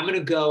guys, I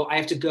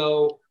have to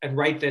go and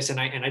write this.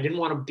 And I didn't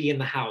want to be in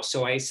the house.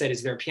 So I said,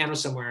 is there a piano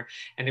somewhere?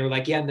 And they were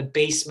like, yeah, in the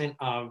basement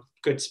of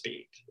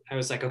Goodspeed. I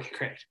was like, okay,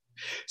 great.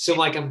 So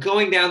I'm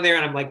going down there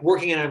and I'm like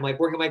working on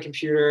my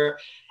computer,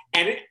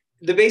 and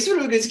the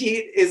basement of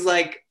Goodspeed is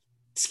like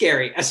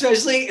scary,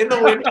 especially in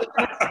the winter.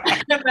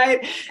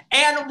 Right?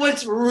 And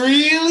what's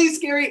really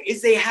scary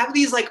is they have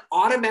these like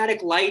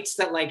automatic lights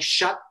that like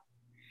shut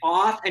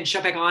off and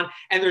shut back on,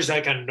 and there's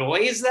like a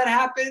noise that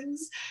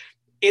happens.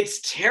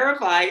 It's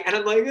terrifying. And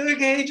I'm like,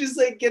 okay, just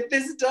like get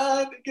this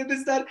done.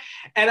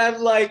 And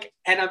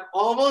I'm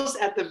almost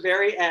at the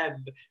very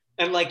end.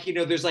 And like,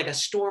 there's like a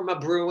storm a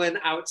brewing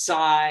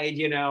outside,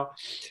 and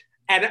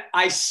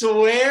I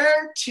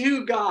swear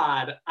to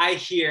God, I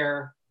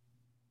hear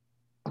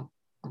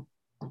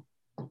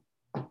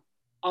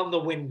on the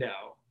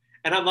window,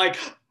 and I'm like,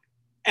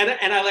 and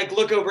I like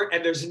look over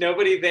and there's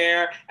nobody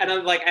there. And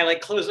I'm like, I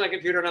like close my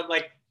computer and I'm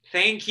like,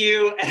 thank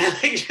you. And I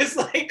like just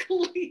like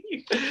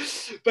leave.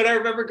 But I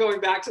remember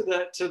going back to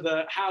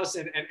the house,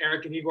 and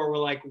Eric and Igor were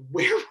like,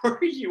 where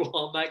were you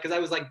all night? Because I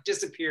was like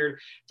disappeared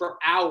for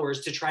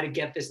hours to try to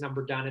get this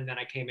number done. And then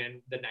I came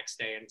in the next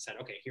day and said,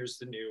 okay, here's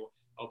the new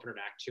opener to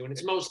Act Two. And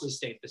it's mostly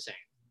stayed the same.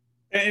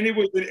 And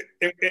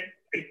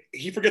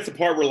he forgets the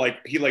part where like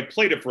he like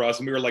played it for us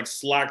and we were like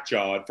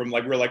slack-jawed from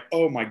like, we were like,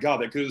 oh my God,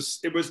 because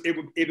it was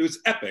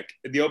epic.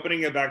 The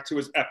opening of Act Two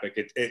is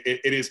epic.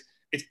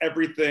 It's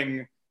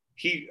everything.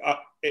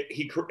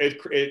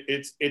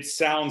 It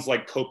sounds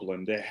like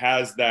Copland. It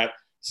has that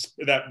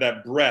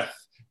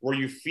breath where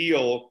you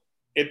feel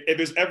if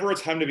there's ever a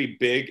time to be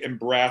big and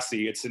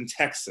brassy, it's in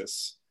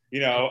Texas,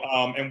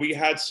 and we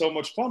had so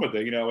much fun with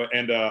it,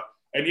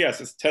 and yes,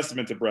 it's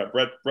testament to Brett.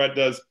 Brett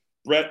does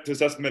Brett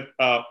Testament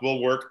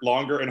will work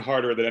longer and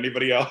harder than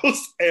anybody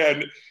else,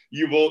 and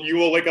you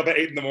will wake up at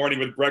 8 a.m.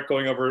 with Brett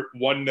going over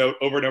one note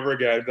over and over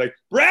again, like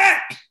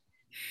Brett.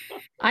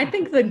 I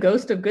think the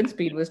ghost of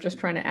Goodspeed was just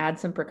trying to add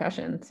some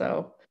percussion.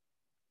 So,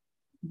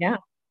 yeah.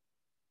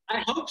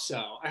 I hope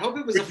so. I hope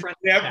it was a friend.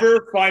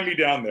 Never find me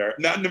down there.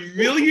 Not in a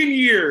million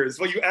years.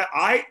 Well,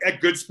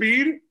 at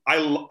Goodspeed, I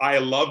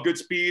love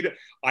Goodspeed.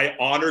 I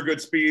honor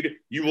Goodspeed.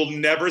 You will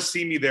never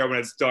see me there when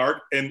it's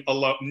dark and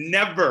alone.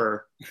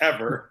 Never,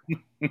 ever.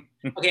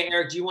 Okay,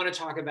 Eric, do you want to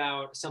talk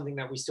about something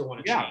that we still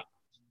want to change?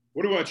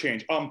 What do we want to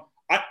change?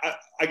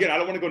 Again, I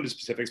don't want to go into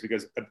specifics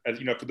because, as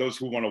you know, for those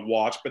who want to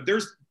watch, but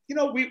there's,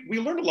 we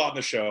learned a lot in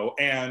the show,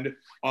 and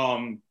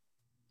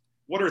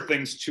what are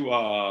things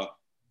to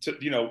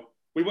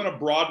we want to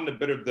broaden a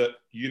bit of the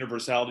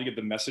universality of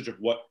the message of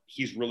what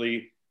he's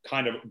really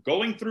kind of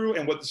going through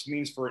and what this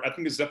means for, I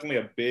think it's definitely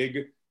a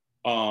big,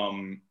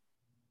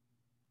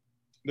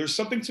 there's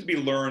something to be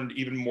learned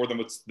even more than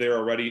what's there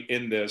already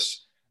in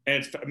this.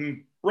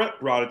 And Brett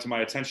brought it to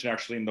my attention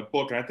actually in the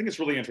book, and I think it's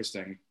really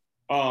interesting.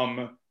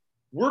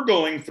 We're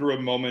going through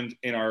a moment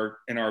in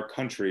our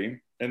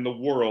country, in the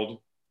world,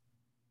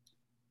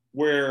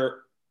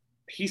 where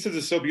he says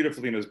it so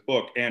beautifully in his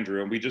book,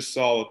 Andrew, and we just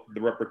saw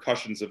the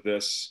repercussions of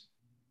this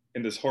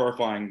in this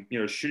horrifying,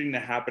 shooting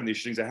that happened, these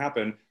shootings that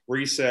happened, where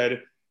he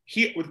said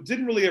he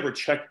didn't really ever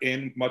check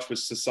in much with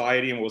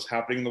society and what was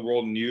happening in the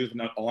world and news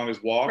along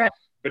his walk. Right.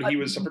 But he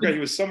was somewhere and he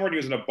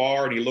was in a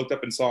bar and he looked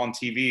up and saw on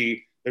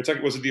TV, they're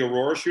talking, was it the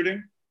Aurora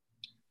shooting?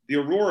 The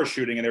Aurora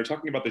shooting, and they were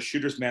talking about the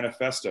shooter's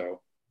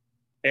manifesto.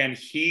 And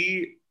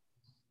he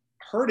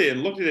heard it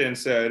and looked at it and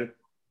said,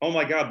 oh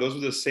my God, those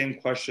were the same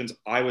questions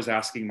I was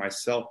asking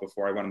myself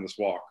before I went on this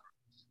walk.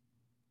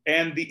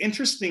 And the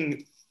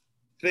interesting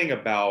thing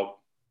about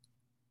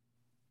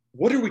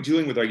what are we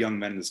doing with our young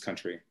men in this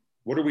country?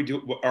 What are we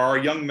doing? Are our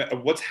young men,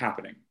 what's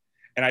happening?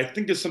 And I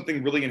think there's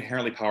something really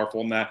inherently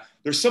powerful in that.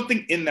 There's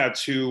something in that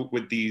too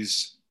with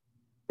these,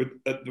 with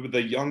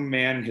the young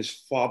man and his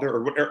father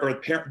or a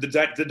parent.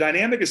 The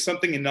dynamic is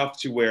something enough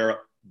to where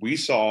we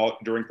saw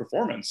during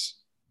performance,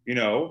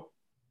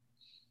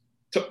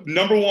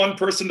 number one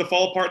person to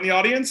fall apart in the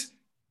audience,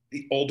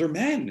 the older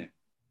men,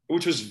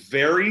 which was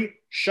very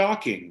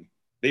shocking.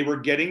 They were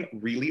getting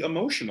really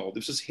emotional.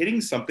 This was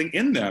hitting something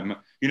in them.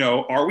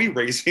 Are we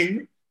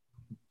raising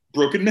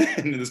broken men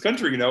in this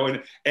country?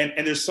 And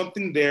there's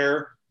something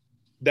there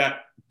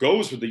that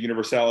goes with the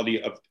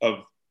universality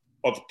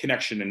of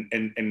connection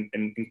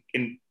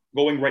and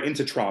going right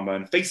into trauma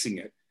and facing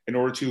it in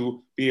order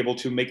to be able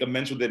to make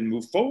amends with it and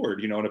move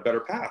forward, in a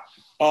better path.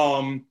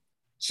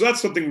 So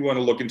that's something we want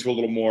to look into a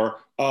little more.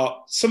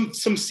 Some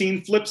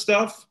scene flip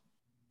stuff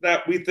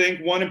that we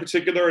think, one in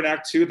particular in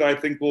Act 2 that I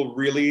think will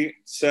really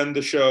send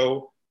the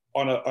show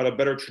on a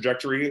better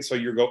trajectory. So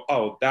you go,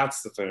 oh,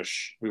 that's the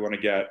finish we want to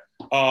get.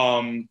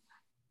 An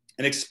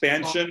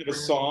expansion of a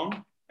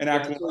song in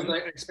Act 1.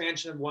 Like an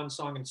expansion of one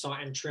song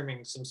and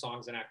trimming some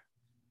songs in Act.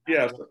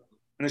 Yes,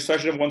 an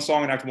expansion of one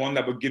song in Act 1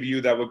 that would give you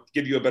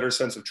a better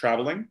sense of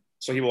traveling.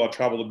 So he will have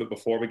traveled a bit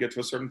before we get to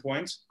a certain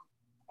point.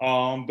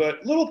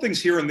 But little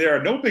things here and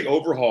there, no big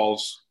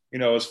overhauls,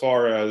 as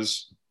far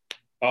as,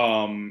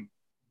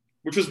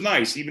 which was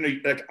nice.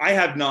 Even like I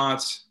had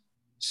not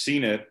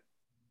seen it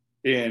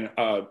in,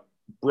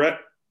 Brett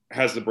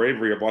has the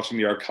bravery of watching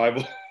the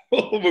archival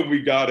when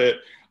we got it.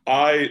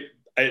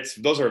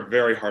 Those are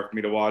very hard for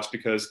me to watch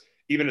because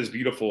even as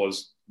beautiful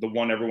as the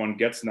one everyone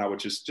gets now,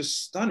 which is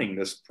just stunning,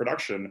 this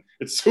production,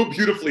 it's so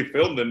beautifully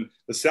filmed and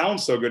the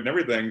sound's so good and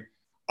everything.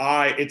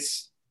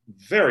 It's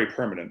very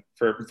permanent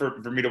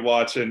for me to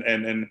watch.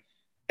 And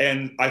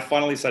I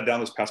finally sat down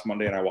this past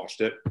Monday and I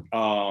watched it.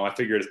 I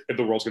figured if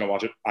the world's going to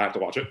watch it, I have to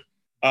watch it.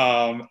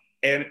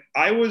 And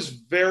I was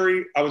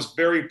very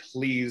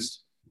pleased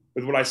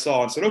with what I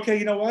saw and said, okay,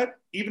 you know what?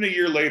 Even a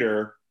year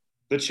later,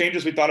 the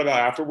changes we thought about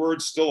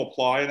afterwards still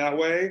apply in that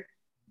way,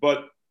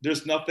 but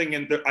there's nothing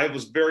in there. I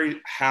was very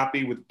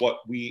happy with what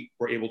we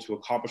were able to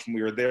accomplish when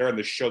we were there, and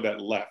the show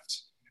that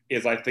left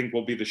is, I think,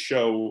 will be the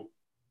show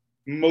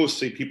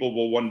mostly people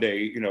will one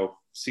day,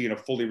 see in a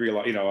fully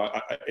realized,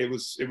 I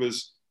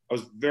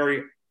was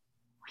very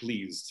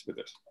pleased with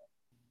it.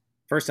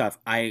 First off,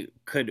 I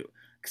could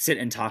sit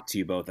and talk to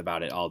you both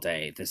about it all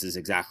day. This is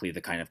exactly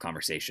the kind of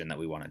conversation that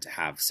we wanted to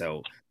have.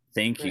 So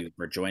thank you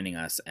for joining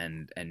us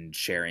and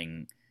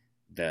sharing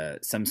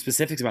some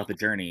specifics about the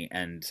journey.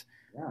 And,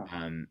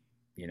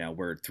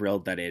 we're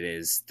thrilled that it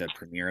is the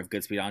premiere of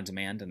Goodspeed On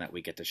Demand and that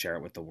we get to share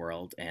it with the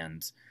world.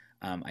 And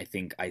I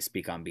think I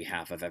speak on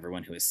behalf of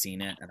everyone who has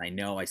seen it. And I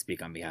know I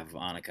speak on behalf of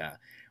Annika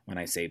when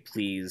I say,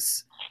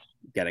 please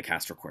get a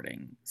cast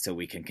recording so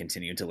we can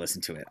continue to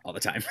listen to it all the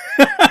time.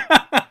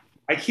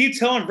 I keep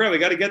telling Brett, they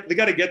got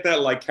to get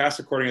that like cast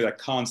recording of that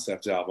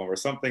concept album or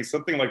something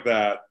like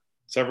that,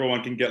 so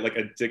everyone can get like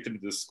addicted to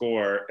the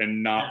score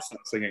and not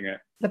stop singing it.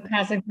 The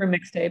Passing Through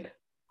mixtape.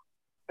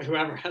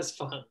 Whoever has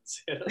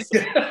funds.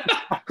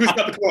 Who's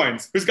got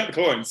the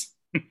coins?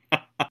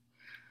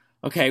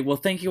 Okay, well,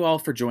 thank you all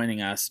for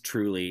joining us,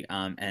 truly,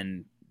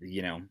 and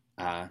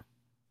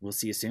we'll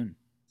see you soon.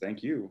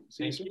 Thank you.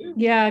 See you soon.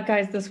 Yeah,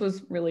 guys, this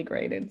was really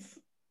great. It's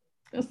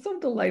so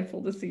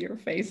delightful to see your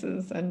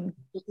faces, and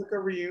Just like a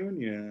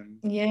reunion.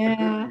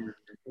 yeah.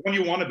 When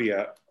you want to be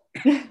at.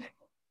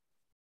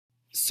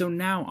 So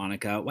now,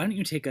 Annika, why don't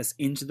you take us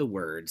into the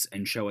words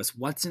and show us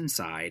what's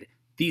inside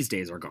These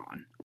Days Are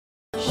Gone.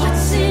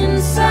 What's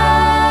inside?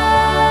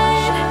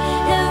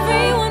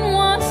 Everyone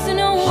wants to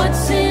know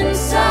what's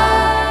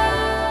inside.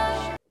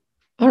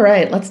 All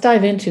right, let's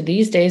dive into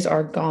These Days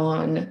Are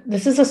Gone.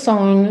 This is a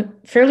song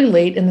fairly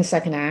late in the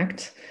second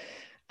act.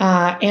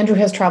 Andrew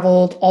has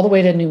traveled all the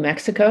way to New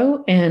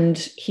Mexico, and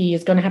he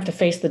is going to have to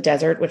face the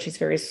desert, which he's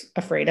very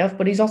afraid of,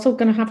 but he's also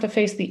going to have to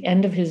face the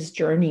end of his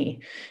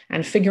journey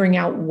and figuring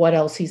out what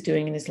else he's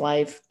doing in his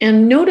life.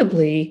 And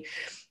notably,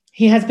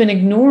 he has been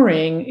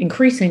ignoring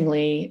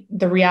increasingly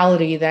the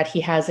reality that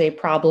he has a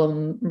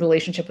problem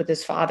relationship with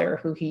his father,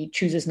 who he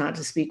chooses not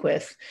to speak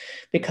with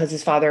because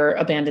his father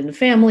abandoned the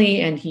family,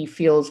 and he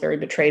feels very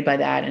betrayed by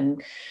that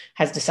and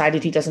has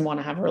decided he doesn't want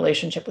to have a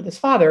relationship with his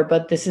father.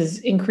 But this is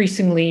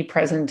increasingly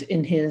present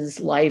in his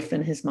life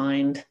and his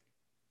mind.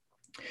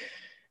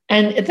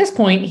 And at this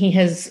point, he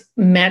has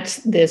met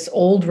this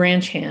old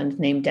ranch hand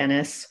named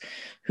Dennis,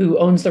 who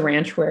owns the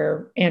ranch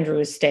where Andrew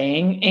is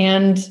staying.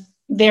 And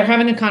they're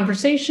having a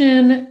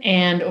conversation,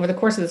 and over the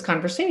course of this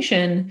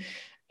conversation,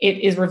 it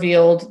is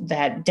revealed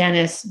that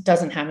Dennis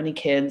doesn't have any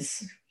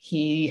kids.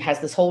 He has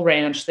this whole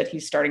ranch that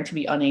he's starting to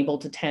be unable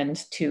to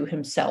tend to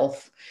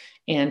himself,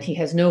 and he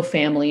has no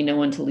family, no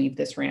one to leave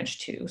this ranch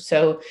to.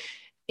 So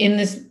in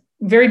this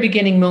very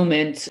beginning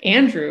moment,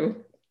 Andrew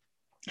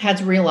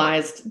has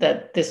realized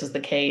that this is the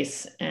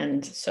case,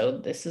 and so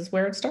this is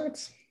where it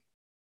starts.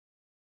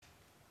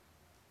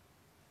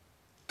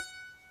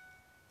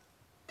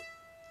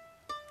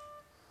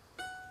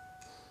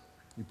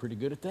 You pretty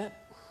good at that?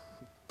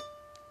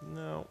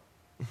 No.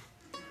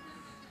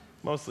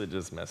 Mostly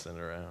just messing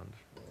around.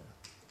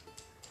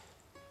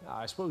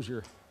 I suppose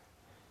your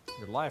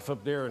life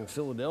up there in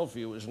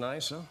Philadelphia was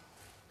nice, huh?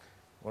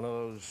 One of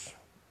those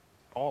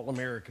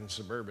all-American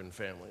suburban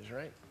families,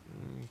 right?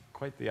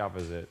 Quite the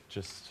opposite.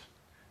 Just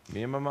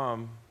me and my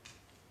mom.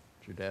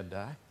 Did your dad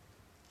die?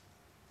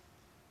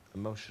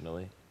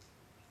 Emotionally.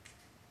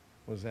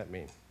 What does that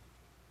mean?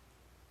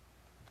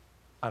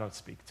 I don't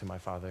speak to my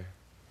father.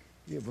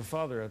 You have a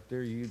father out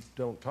there you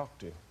don't talk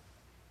to.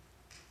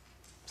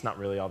 It's not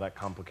really all that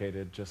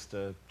complicated, just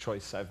a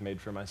choice I've made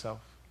for myself.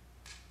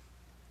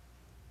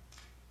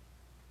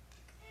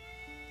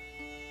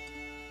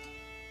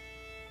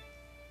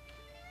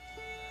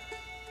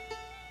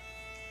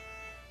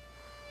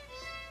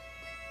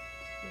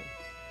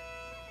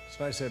 It's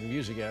nice having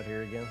music out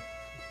here again.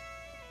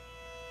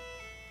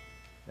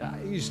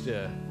 I used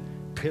to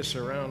piss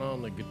around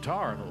on the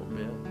guitar a little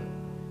bit, but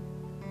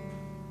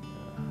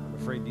I'm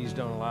afraid these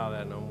don't allow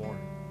that no more.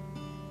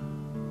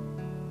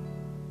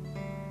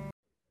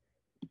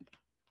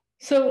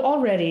 So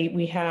already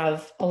we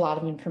have a lot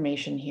of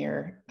information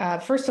here.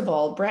 First of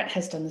all, Brett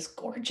has done this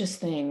gorgeous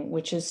thing,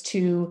 which is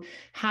to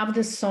have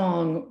this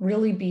song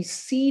really be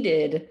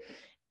seated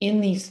in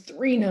these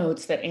three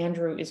notes that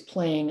Andrew is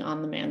playing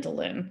on the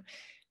mandolin.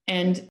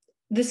 And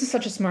this is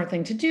such a smart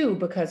thing to do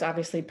because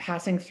obviously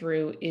Passing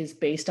Through is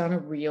based on a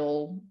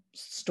real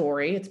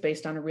story. It's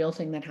based on a real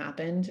thing that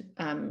happened.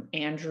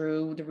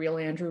 Andrew, the real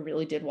Andrew,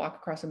 really did walk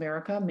across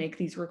America, make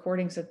these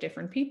recordings of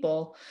different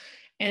people.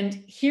 And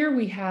here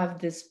we have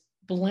this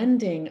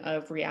blending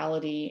of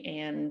reality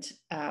and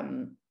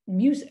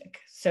music.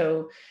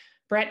 So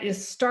Brett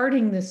is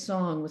starting this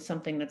song with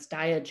something that's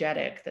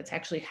diegetic, that's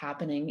actually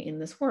happening in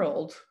this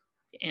world.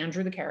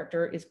 Andrew, the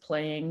character, is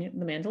playing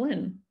the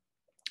mandolin.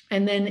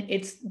 And then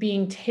it's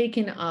being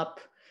taken up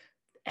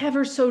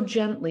ever so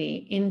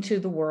gently into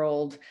the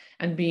world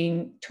and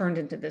being turned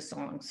into this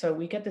song. So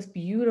we get this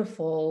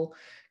beautiful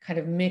kind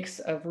of mix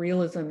of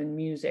realism and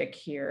music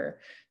here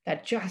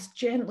that just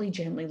gently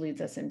leads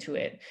us into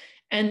it.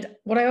 And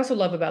what I also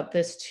love about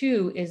this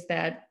too is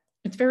that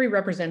it's very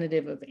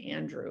representative of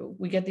Andrew.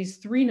 We get these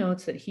three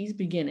notes that he's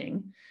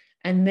beginning,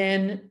 and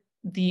then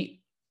the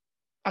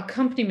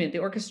accompaniment, the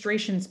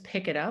orchestrations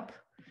pick it up,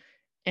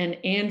 and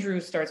Andrew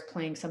starts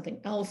playing something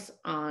else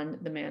on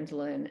the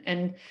mandolin.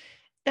 And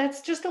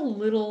that's just a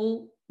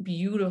little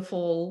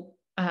beautiful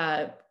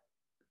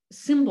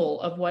symbol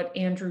of what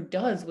Andrew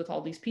does with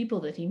all these people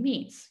that he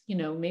meets. You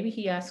know, maybe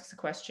he asks a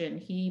question,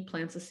 he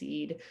plants a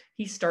seed,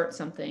 he starts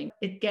something.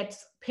 It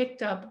gets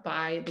picked up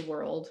by the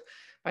world,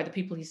 by the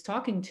people he's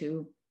talking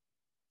to.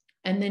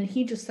 And then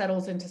he just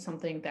settles into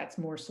something that's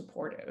more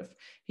supportive.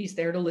 He's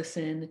there to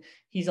listen.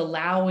 He's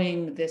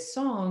allowing this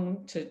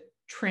song to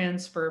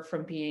transfer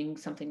from being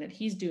something that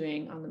he's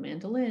doing on the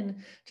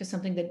mandolin to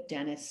something that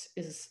Dennis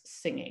is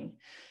singing.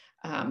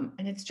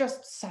 And it's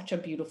just such a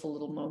beautiful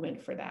little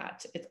moment for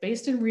that. It's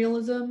based in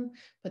realism,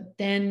 but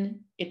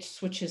then it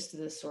switches to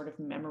this sort of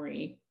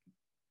memory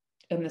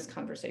in this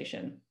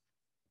conversation.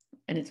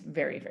 And it's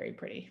very, very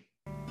pretty.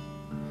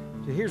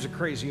 So here's a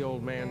crazy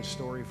old man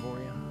story for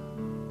you.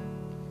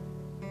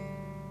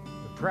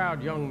 The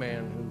proud young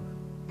man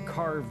who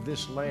carved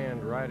this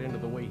land right into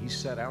the way he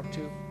set out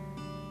to.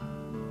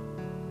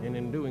 and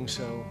in doing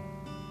so,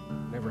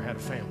 never had a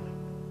family.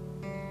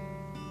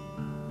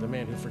 The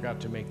man who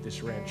forgot to make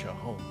this ranch a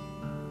home.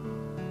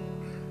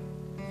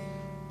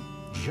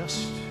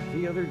 Just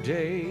the other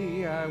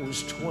day, I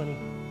was 20,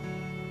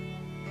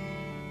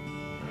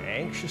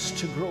 anxious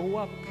to grow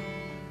up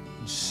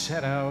and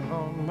set out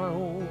on my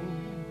own.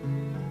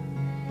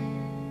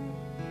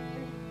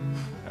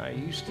 I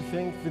used to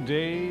think the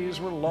days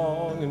were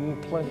long and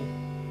plenty.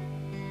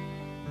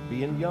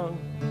 Being young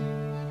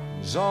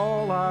is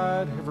all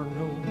I'd ever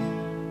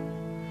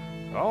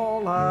known,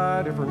 all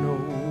I'd ever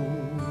known.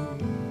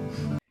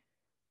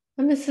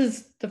 And this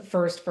is the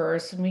first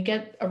verse, and we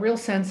get a real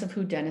sense of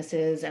who Dennis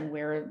is and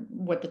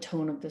what the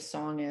tone of this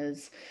song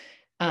is.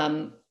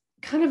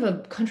 Kind of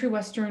a country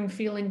western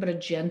feeling, but a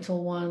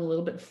gentle one, a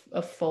little bit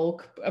of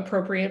folk,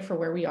 appropriate for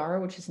where we are,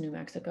 which is New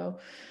Mexico.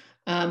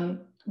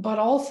 But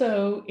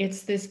also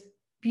it's this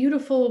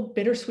beautiful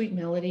bittersweet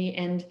melody,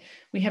 and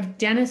we have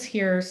Dennis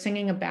here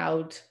singing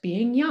about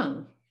being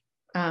young.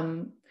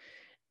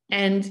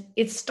 And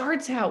it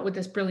starts out with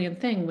this brilliant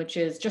thing, which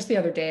is just the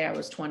other day I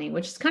was 20,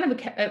 which is kind of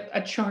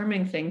a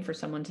charming thing for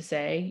someone to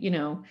say. You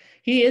know,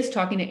 he is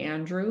talking to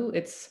Andrew.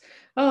 It's,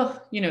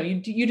 oh, you know,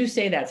 you do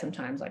say that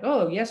sometimes, like,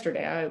 oh,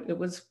 yesterday, it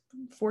was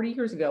 40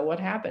 years ago, what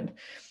happened?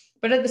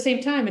 But at the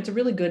same time, it's a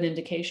really good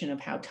indication of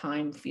how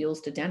time feels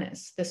to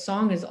Dennis. This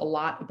song is a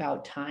lot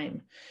about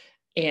time.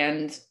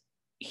 And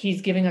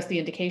he's giving us the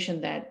indication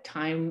that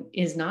time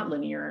is not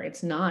linear.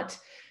 It's not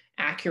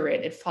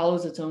accurate. It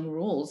follows its own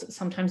rules.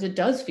 Sometimes it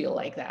does feel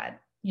like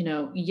that. You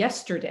know,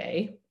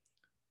 yesterday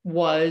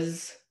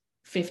was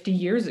 50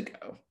 years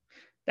ago.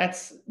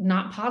 That's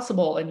not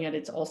possible. And yet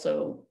it's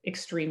also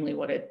extremely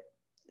what it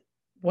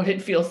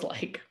feels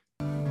like.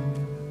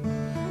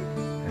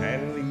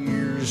 And the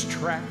years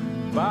track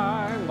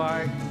by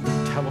like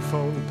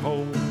telephone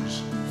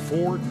poles.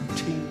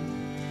 14,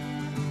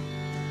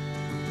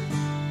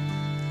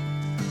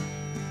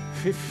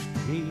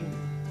 15.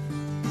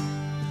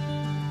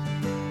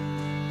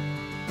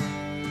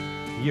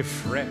 You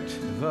fret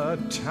the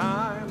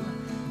time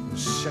and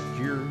set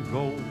your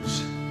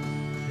goals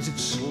as it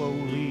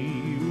slowly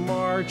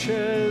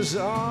marches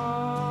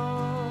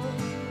on.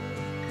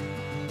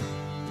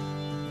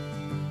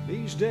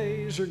 These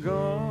days are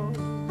gone.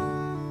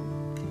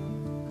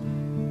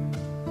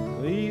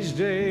 These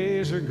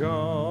days are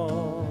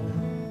gone.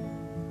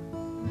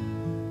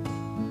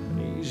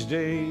 These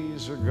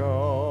days are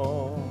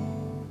gone.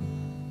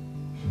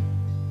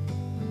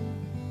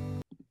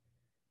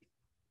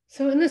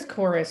 So in this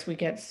chorus, we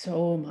get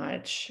so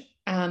much.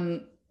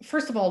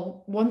 First of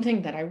all, one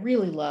thing that I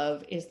really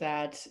love is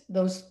that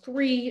those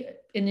three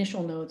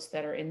initial notes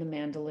that are in the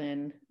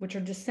mandolin, which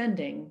are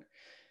descending,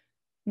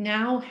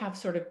 now have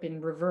sort of been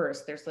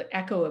reversed. There's the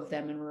echo of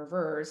them in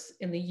reverse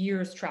in the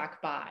years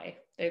track by.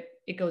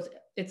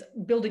 It's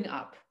building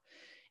up.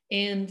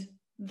 And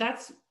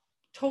that's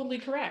totally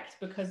correct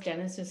because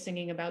Dennis is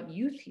singing about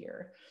youth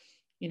here.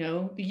 You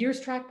know, the years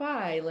track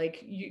by,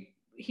 like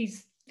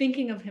he's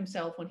thinking of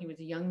himself when he was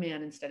a young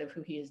man instead of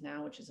who he is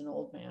now, which is an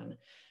old man.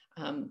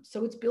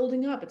 So it's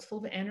building up, it's full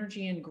of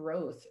energy and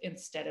growth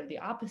instead of the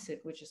opposite,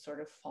 which is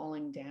sort of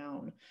falling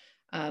down.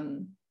 A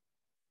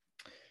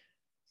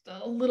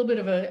little bit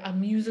of a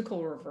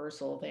musical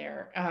reversal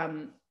there.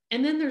 And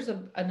then there's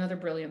another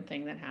brilliant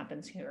thing that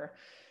happens here,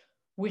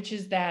 which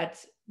is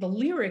that the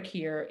lyric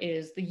here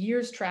is the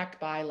years tracked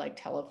by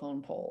like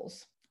telephone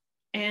poles.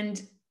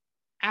 And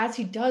as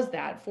he does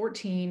that,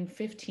 14,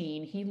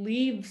 15, he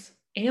leaves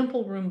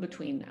ample room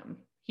between them.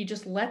 He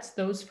just lets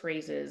those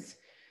phrases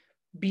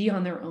be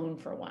on their own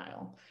for a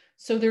while.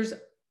 So there's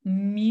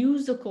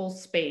musical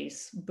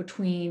space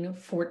between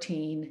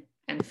 14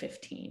 and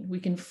 15. We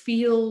can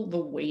feel the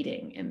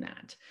waiting in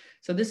that.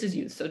 So this is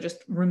youth. So just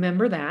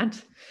remember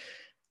that.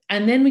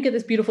 And then we get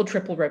this beautiful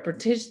triple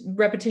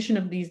repetition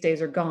of these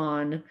days are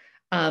gone,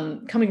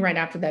 coming right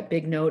after that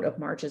big note of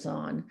marches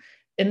on.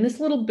 And this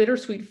little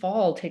bittersweet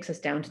fall takes us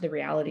down to the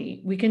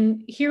reality. We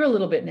can hear a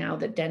little bit now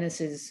that Dennis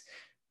is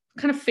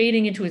kind of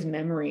fading into his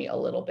memory a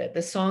little bit.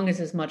 This song is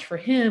as much for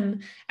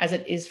him as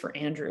it is for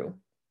Andrew.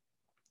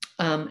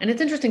 And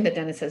it's interesting that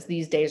Dennis says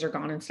these days are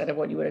gone instead of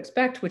what you would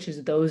expect, which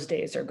is those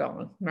days are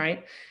gone,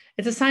 right?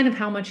 It's a sign of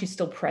how much he's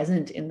still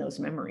present in those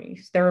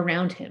memories. They're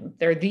around him.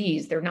 They're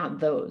these, they're not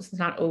those. It's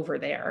not over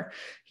there.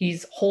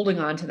 He's holding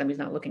on to them. He's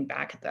not looking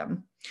back at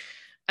them.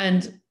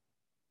 And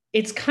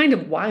it's kind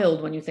of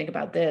wild when you think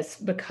about this,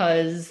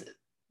 because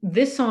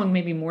this song,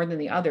 maybe more than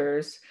the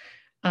others,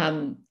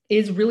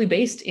 is really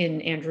based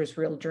in Andrew's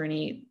real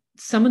journey.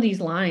 Some of these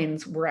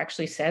lines were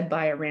actually said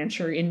by a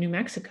rancher in New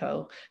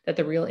Mexico that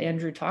the real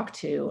Andrew talked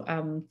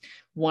to.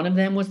 One of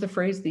them was the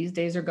phrase, these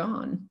days are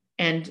gone.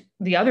 And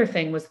the other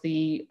thing was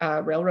the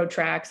railroad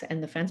tracks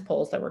and the fence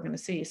poles that we're going to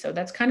see. So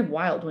that's kind of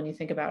wild when you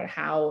think about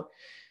how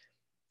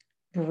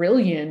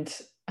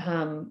brilliant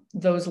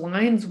those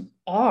lines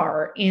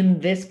are in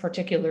this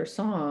particular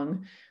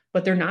song,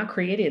 but they're not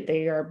created.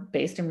 They are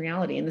based in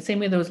reality. In the same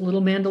way those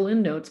little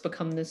mandolin notes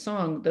become this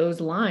song,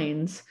 those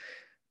lines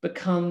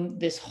become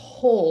this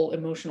whole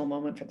emotional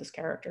moment for this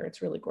character.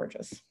 It's really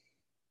gorgeous.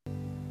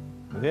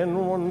 Then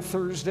one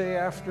Thursday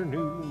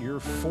afternoon, you're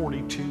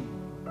 42.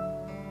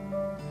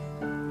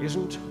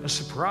 Isn't a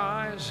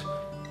surprise,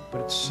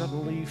 but it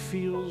suddenly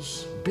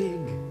feels big.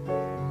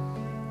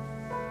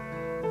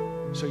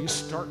 So you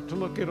start to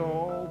look at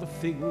all the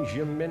things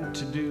you meant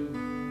to do.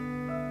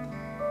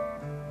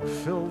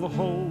 Fill the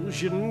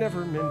holes you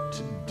never meant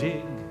to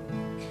dig.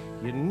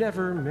 You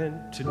never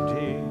meant to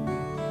dig.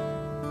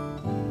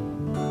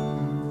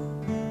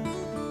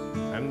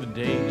 And the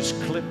days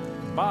clip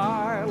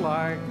by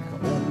like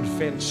old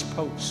fence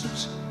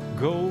posts.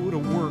 Go to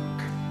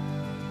work,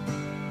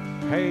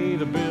 pay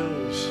the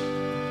bills,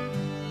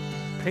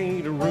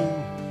 paint a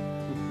room,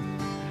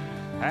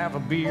 have a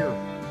beer.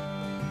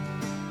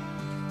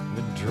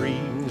 The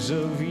dreams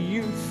of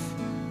youth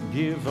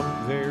give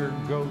up their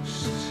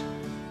ghosts,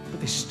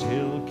 but they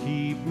still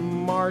keep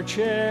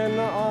marching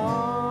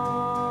on.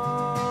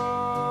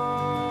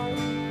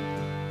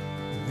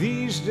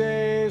 These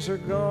days are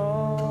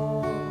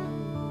gone.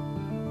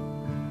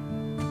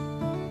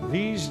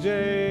 These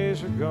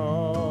days are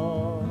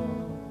gone.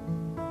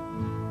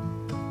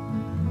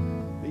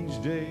 These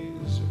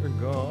days are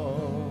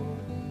gone.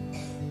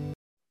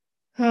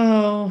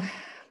 Oh,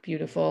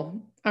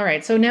 beautiful. All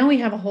right, so now we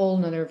have a whole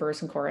nother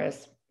verse and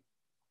chorus.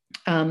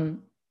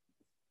 And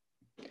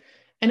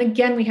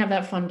again, we have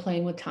that fun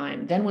playing with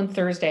time. Then one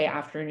Thursday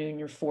afternoon,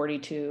 you're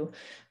 42.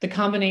 The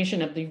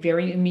combination of the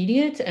very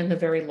immediate and the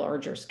very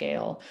larger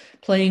scale,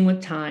 playing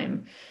with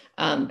time.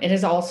 It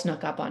has all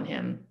snuck up on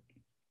him.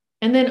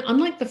 And then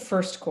unlike the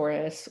first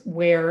chorus,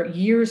 where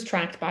years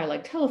tracked by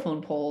like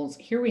telephone poles,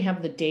 here we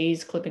have the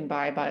days clipping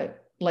by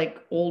like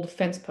old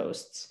fence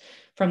posts.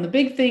 From the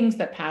big things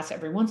that pass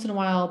every once in a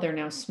while, they're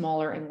now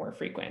smaller and more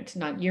frequent.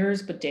 Not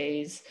years, but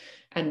days,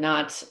 and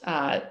not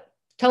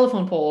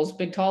telephone poles,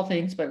 big tall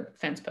things, but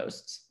fence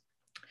posts.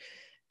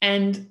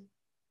 And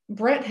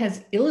Brett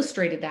has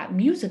illustrated that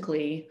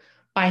musically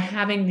by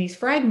having these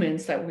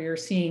fragments that we're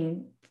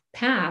seeing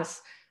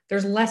pass.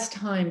 There's less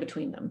time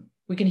between them.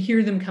 We can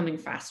hear them coming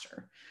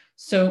faster.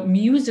 So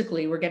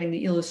musically, we're getting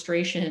the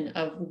illustration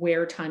of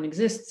where time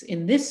exists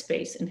in this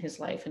space in his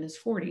life, in his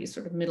 40s,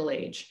 sort of middle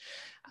age.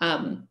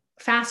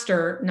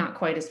 Faster, not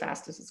quite as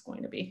fast as it's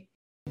going to be.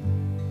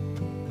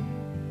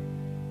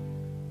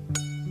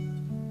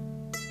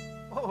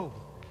 Oh,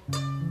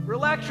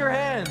 relax your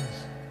hands.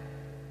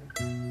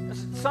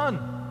 Son,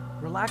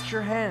 relax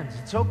your hands.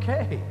 It's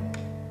okay.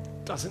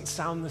 Doesn't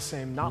sound the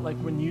same, not like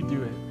when you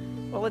do it.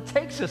 Well, it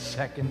takes a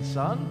second,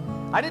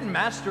 son. I didn't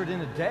master it in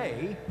a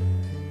day.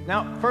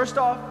 Now, first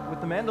off, with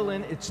the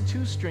mandolin, it's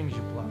 2 strings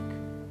you pluck.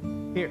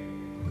 Here,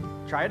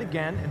 try it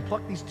again and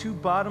pluck these 2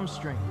 bottom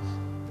strings.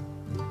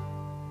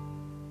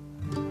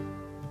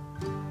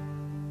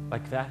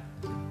 Like that?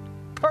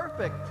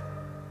 Perfect.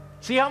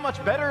 See how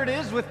much better it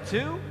is with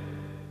 2?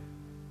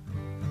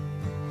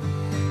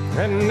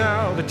 And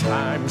now the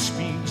time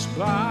speeds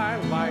by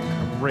like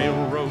a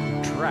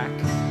railroad track.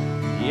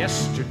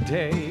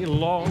 Yesterday,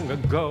 long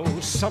ago,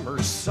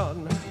 summer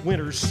sun,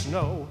 winter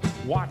snow,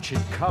 watch it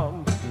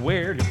come,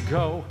 where'd it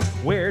go,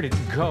 where'd it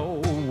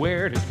go,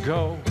 where'd it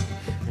go?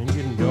 And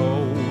you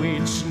know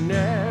it's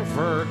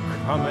never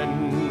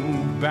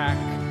coming back,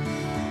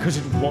 'cause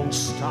it won't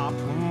stop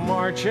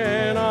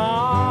marching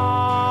on.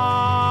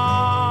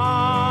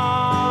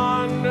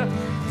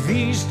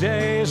 These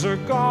days are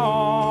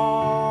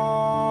gone.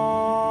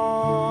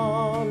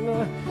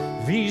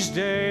 These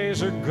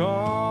days are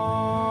gone.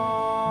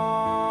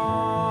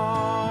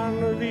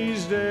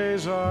 These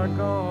days are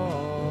gone.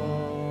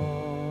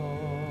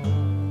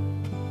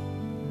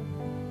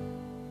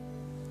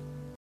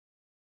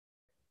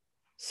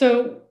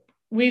 So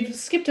we've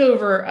skipped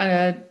over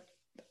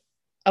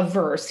a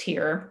verse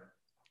here,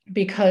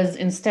 because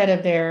instead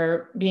of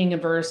there being a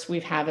verse,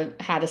 we've had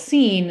a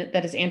scene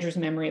that is Andrew's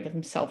memory of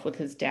himself with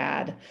his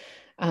dad.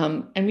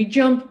 And we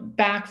jump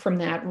back from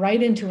that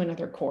right into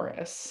another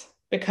chorus,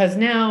 because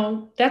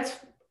now that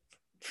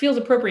feels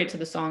appropriate to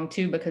the song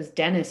too, because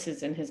Dennis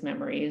is in his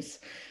memories.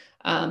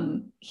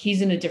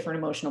 He's in a different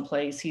emotional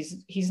place.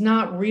 He's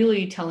not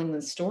really telling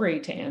the story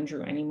to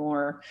Andrew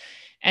anymore.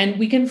 And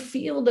we can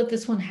feel that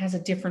this one has a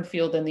different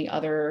feel than the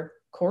other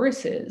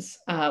choruses,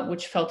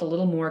 which felt a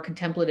little more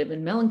contemplative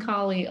and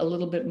melancholy, a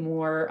little bit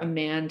more a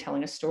man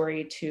telling a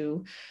story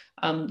to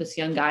this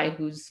young guy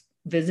who's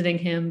visiting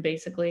him,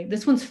 basically.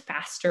 This one's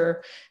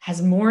faster,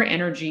 has more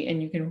energy,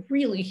 and you can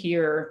really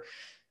hear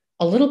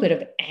a little bit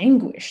of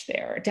anguish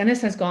there.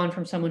 Dennis has gone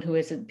from someone who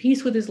is at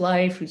peace with his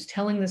life, who's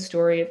telling the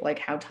story of like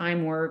how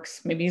time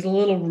works. Maybe he's a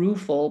little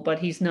rueful, but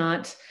he's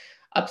not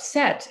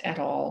upset at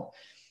all.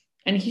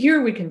 And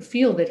here we can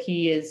feel that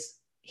he is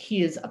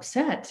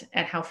upset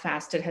at how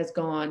fast it has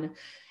gone,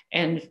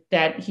 and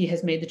that he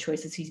has made the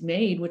choices he's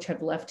made, which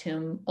have left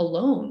him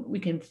alone. We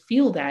can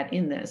feel that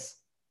in this.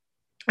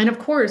 And of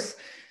course,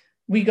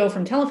 we go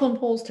from telephone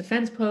poles to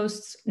fence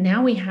posts.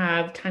 Now we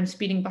have time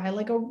speeding by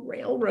like a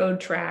railroad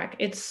track.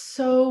 It's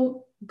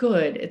so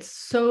good. It's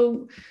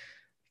so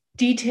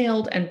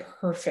detailed and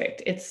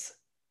perfect. It's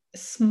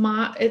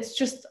smart. It's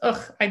just,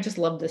 I just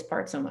love this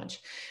part so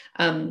much.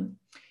 And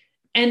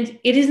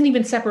it isn't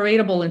even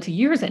separatable into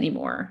years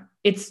anymore.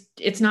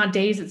 it's not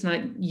days, it's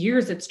not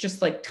years, it's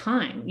just like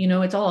time,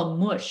 it's all a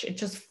mush. It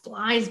just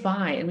flies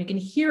by, and we can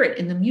hear it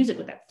in the music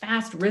with that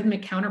fast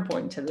rhythmic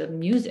counterpoint to the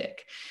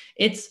music.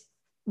 It's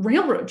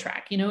railroad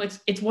track,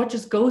 it's what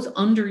just goes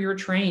under your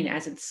train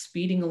as it's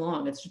speeding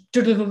along. It's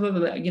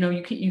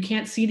you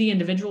can't see the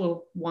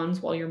individual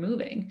ones while you're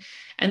moving,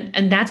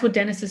 and that's what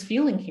Dennis is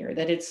feeling here,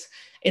 that it's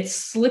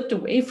slipped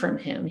away from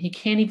him. He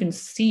can't even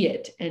see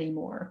it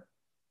anymore.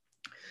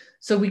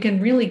 So we can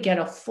really get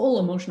a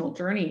full emotional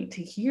journey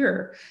to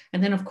here.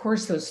 And then, of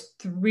course, those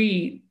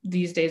 3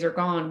 "These Days Are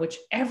Gone," which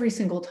every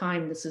single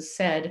time this is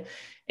said,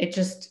 it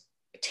just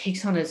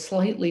takes on a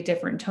slightly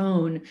different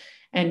tone.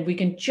 And we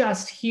can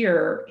just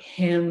hear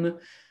him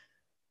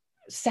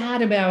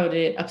sad about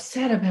it,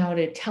 upset about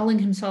it, telling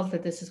himself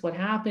that this is what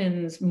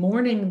happens,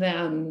 mourning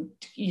them,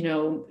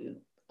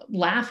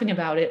 laughing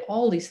about it,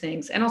 all these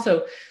things. And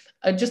also,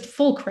 just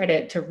full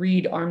credit to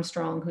Reed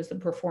Armstrong, who's the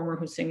performer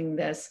who's singing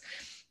this,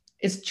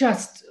 is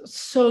just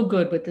so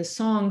good with this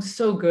song,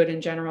 so good in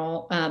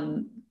general.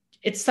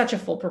 It's such a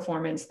full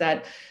performance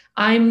that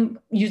I'm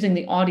using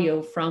the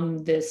audio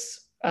from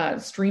this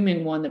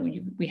streaming one that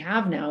we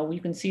have now.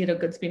 You can see it at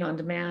Goodspeed On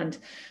Demand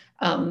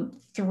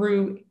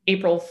through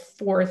April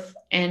 4th.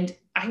 And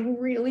I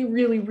really,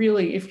 really,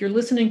 really, if you're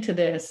listening to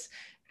this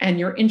and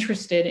you're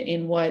interested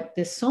in what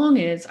this song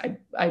is,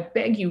 I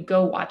beg you,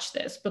 go watch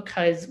this,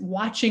 because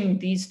watching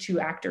these 2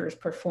 actors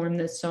perform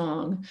this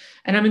song,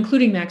 and I'm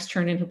including Max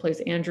Chernin, who plays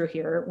Andrew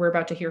here. We're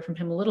about to hear from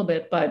him a little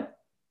bit, but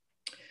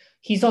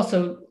he's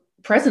also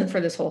present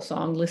for this whole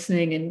song,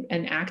 listening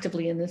and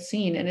actively in this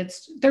scene. And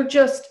they're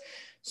just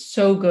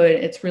so good.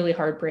 It's really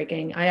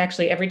heartbreaking. I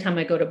actually, every time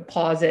I go to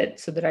pause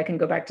it so that I can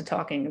go back to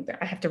talking,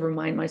 I have to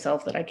remind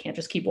myself that I can't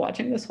just keep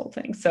watching this whole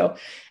thing. So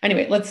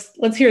anyway,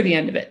 let's hear the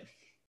end of it.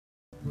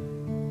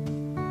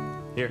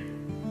 Here.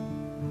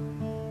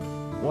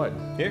 What?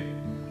 Here.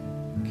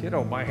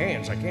 Kiddo, my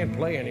hands, I can't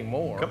play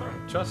anymore. Come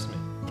on, trust me.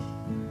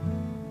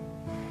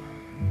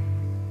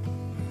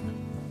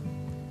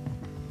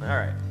 All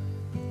right.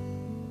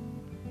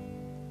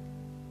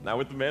 Now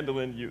with the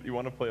mandolin, you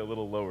want to play a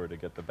little lower to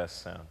get the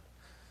best sound.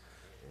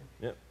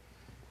 Yep.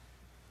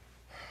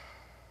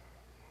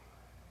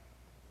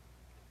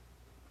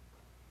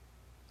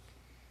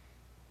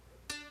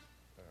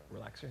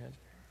 Relax your hands.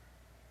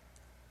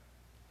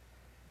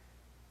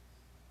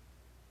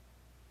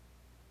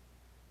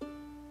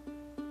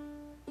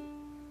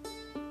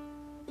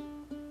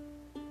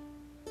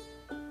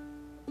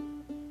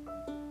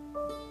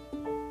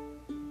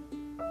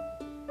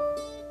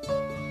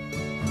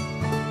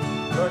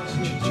 But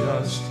you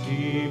just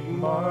keep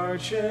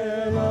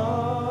marching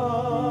on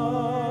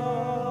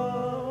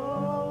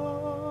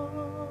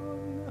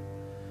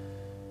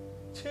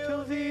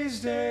till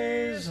these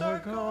days are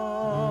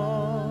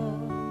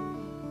gone.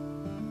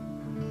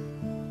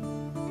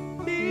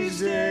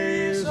 These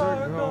days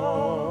are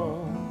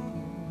gone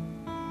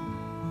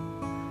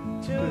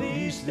till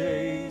these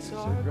days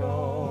are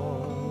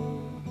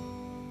gone.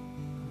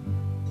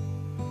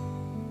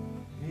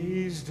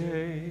 These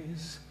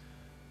days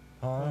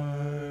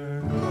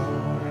are gone.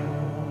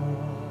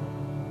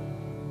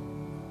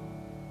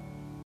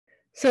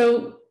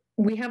 So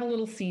we have a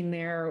little scene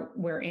there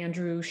where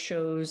Andrew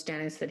shows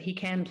Dennis that he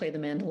can play the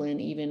mandolin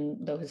even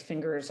though his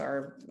fingers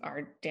are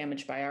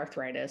damaged by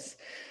arthritis.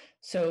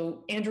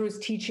 So Andrew is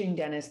teaching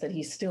Dennis that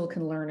he still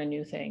can learn a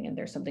new thing and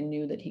there's something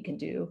new that he can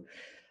do.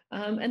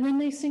 And then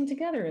they sing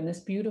together in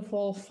this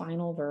beautiful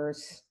final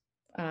verse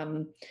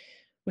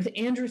with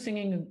Andrew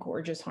singing a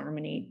gorgeous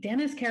harmony.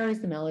 Dennis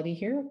carries the melody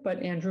here,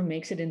 but Andrew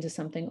makes it into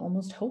something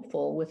almost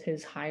hopeful with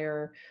his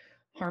higher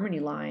harmony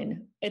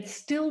line. It's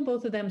still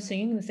both of them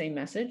singing the same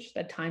message,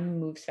 that time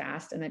moves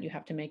fast and that you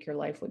have to make your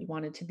life what you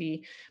want it to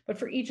be. But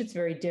for each, it's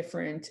very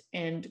different.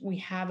 And we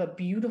have a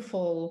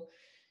beautiful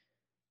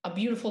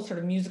sort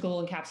of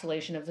musical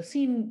encapsulation of the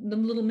scene, the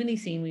little mini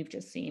scene we've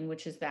just seen,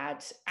 which is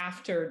that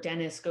after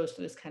Dennis goes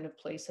to this kind of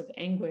place of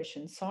anguish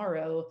and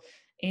sorrow,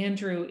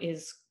 Andrew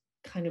is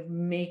kind of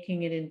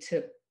making it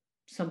into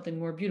something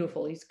more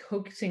beautiful. He's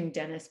coaxing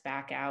Dennis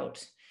back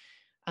out.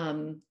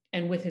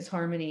 And with his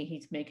harmony,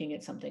 he's making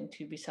it something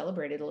to be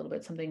celebrated a little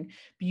bit, something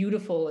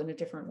beautiful in a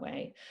different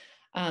way.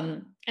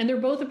 And they're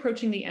both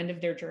approaching the end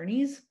of their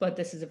journeys, but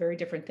this is a very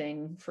different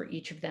thing for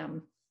each of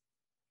them.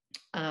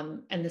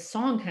 And the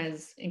song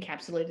has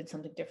encapsulated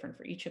something different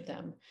for each of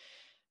them.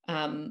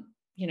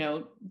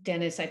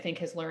 Dennis, I think,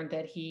 has learned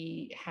that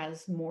he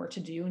has more to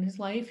do in his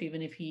life,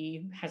 even if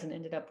he hasn't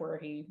ended up where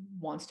he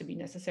wants to be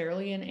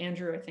necessarily. And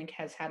Andrew, I think,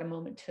 has had a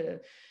moment to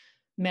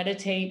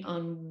meditate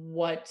on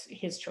what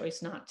his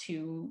choice not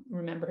to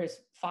remember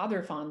his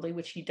father fondly,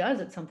 which he does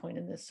at some point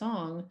in this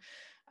song,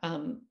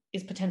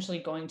 is potentially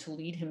going to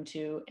lead him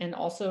to, and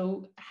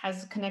also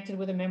has connected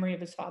with a memory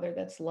of his father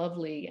that's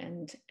lovely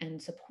and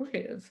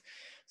supportive.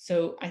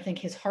 So I think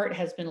his heart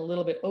has been a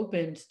little bit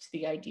opened to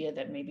the idea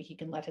that maybe he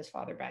can let his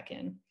father back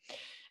in.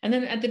 And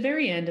then at the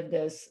very end of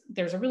this,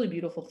 there's a really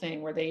beautiful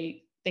thing where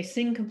they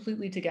sing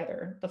completely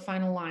together. The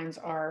final lines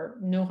are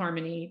no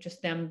harmony,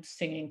 just them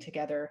singing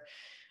together.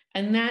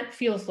 And that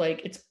feels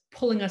like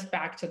pulling us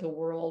back to the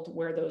world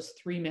where those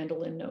 3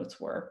 mandolin notes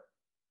were.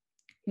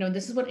 You know,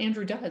 this is what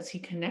Andrew does. He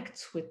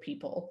connects with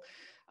people.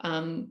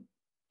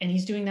 And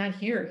he's doing that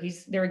here.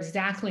 They're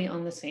exactly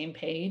on the same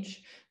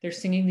page. They're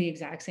singing the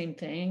exact same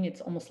thing.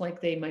 It's almost like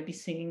they might be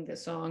singing the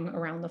song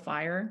around the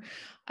fire.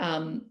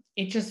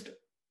 It just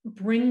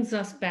brings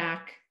us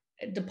back,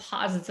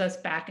 deposits us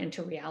back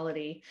into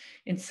reality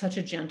in such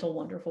a gentle,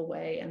 wonderful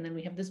way. And then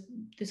we have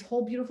this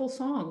whole beautiful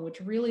song,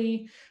 which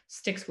really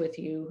sticks with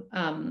you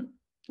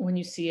when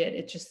you see it.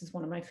 It just is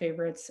one of my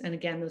favorites. And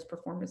again, those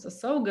performances are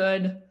so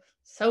good,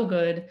 so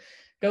good.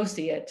 Go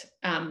see it.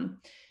 And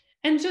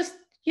just,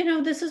 you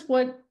know, this is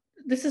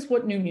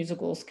what new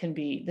musicals can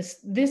be.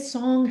 This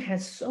song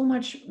has so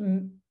much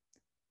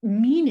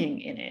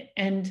meaning in it,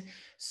 and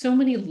so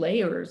many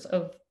layers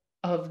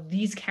of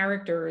these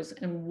characters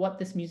and what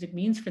this music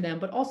means for them,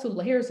 but also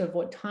layers of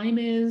what time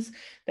is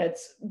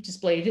that's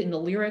displayed in the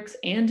lyrics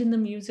and in the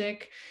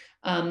music.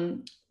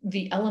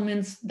 The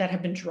elements that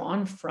have been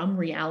drawn from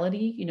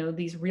reality, you know,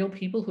 these real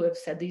people who have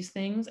said these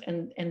things,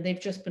 and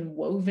they've just been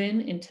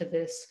woven into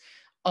this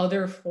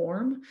other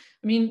form.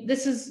 I mean,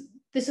 this is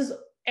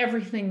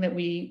everything that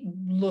we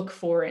look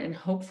for and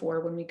hope for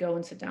when we go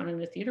and sit down in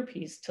a theater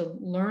piece, to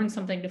learn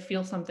something, to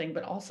feel something,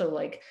 but also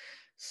like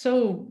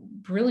so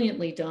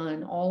brilliantly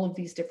done, all of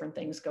these different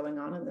things going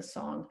on in this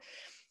song.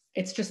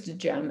 It's just a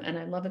gem, and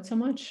I love it so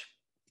much.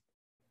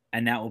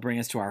 And that will bring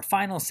us to our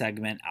final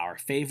segment, our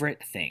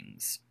favorite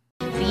things.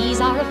 These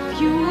are a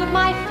few of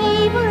my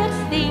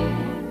favorite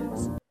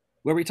things,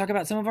 where we talk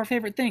about some of our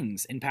favorite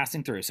things in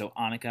Passing Through. So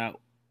Annika,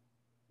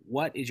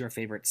 what is your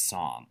favorite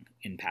song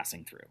in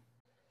Passing Through?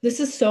 This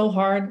is so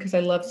hard because I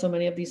love so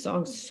many of these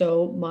songs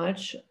so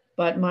much,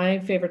 but my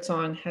favorite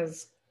song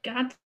has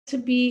got to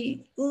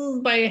be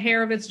by a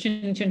hair of its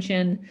chin, chin,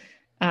 chin,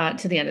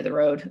 To the End of the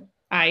Road.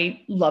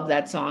 I love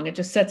that song. It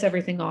just sets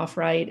everything off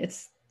right.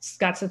 It's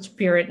got such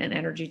spirit and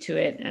energy to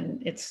it,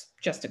 and it's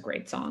just a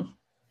great song.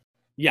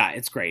 Yeah,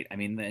 it's great. I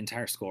mean, the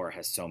entire score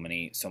has so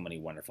many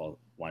wonderful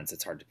ones.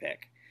 It's hard to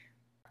pick.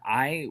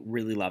 I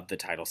really love the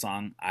title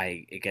song.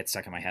 It gets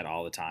stuck in my head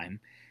all the time.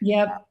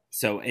 Yep.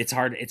 So it's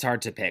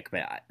hard to pick,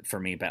 but for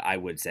me, but I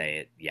would say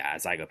it, yeah,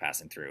 As I Go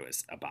Passing Through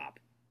is a bop.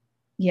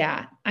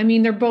 Yeah. I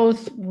mean, they're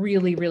both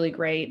really, really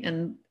great.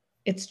 And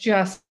it's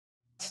just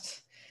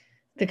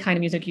the kind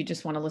of music you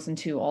just want to listen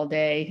to all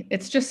day.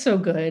 It's just so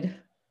good.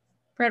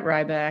 Brett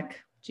Ryback,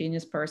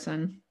 genius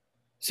person.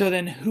 So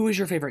then who is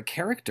your favorite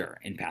character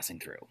in Passing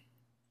Through?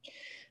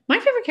 My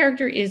favorite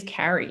character is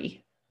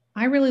Carrie.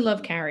 I really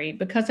love Carrie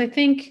because I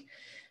think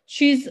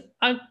she's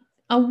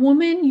a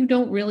woman you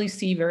don't really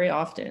see very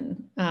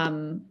often,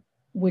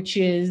 which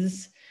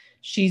is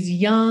she's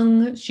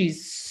young,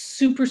 she's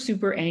super,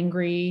 super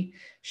angry,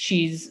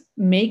 she's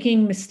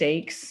making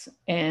mistakes,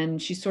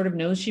 and she sort of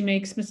knows she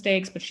makes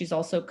mistakes, but she's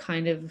also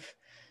kind of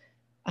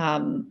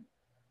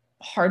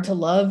hard to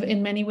love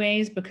in many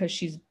ways because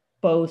she's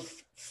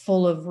both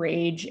full of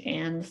rage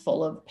and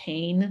full of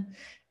pain.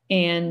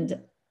 And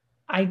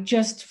I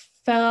just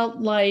felt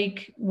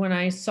like when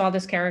I saw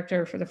this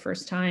character for the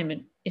first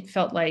time, it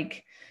felt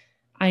like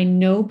I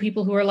know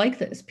people who are like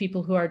this,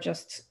 people who are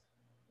just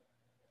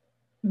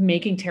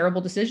making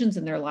terrible decisions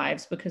in their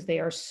lives because they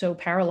are so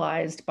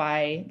paralyzed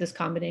by this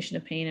combination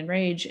of pain and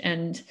rage.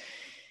 And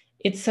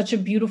it's such a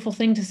beautiful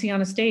thing to see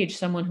on a stage,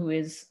 someone who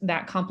is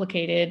that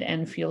complicated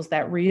and feels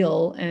that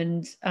real,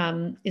 and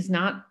is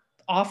not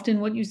often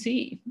what you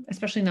see,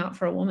 especially not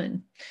for a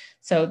woman.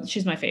 So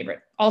she's my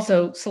favorite.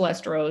 Also,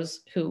 Celeste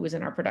Rose, who was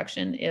in our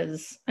production,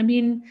 is, I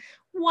mean,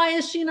 why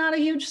is she not a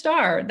huge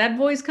star? That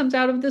voice comes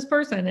out of this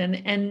person,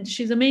 and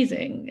she's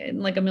amazing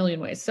in like a million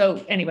ways.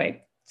 So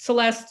anyway,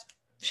 Celeste,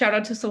 shout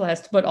out to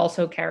Celeste, but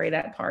also Carrie,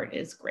 that part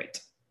is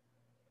great.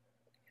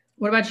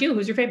 What about you?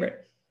 Who's your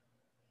favorite?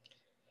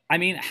 I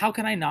mean, how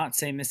can I not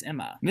say Miss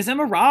Emma? Miss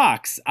Emma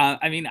rocks.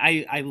 I mean,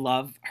 I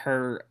love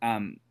her.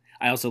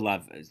 I also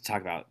love to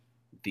talk about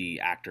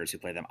the actors who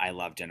play them. I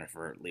love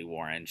Jennifer Lee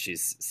Warren.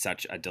 She's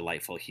such a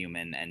delightful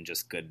human and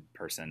just good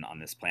person on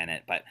this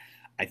planet. But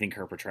I think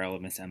her portrayal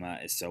of Miss Emma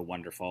is so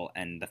wonderful.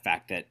 And the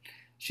fact that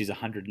she's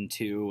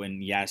 102,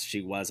 and yes,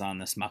 she was on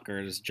the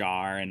Smucker's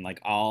jar, and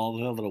like all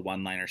the little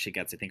one-liners she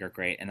gets, I think are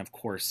great. And of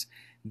course,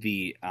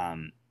 the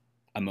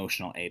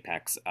emotional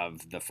apex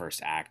of the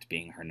first act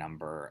being her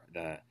number,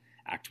 the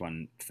Act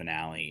 1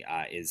 finale,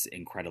 is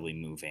incredibly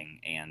moving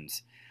and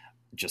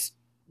just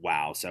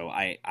wow. So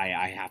I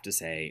have to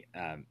say,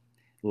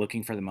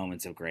 looking for the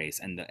moments of grace,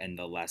 and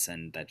the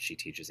lesson that she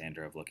teaches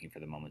Andrew of looking for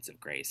the moments of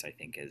grace, I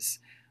think is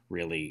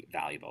really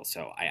valuable.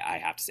 So I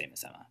have to say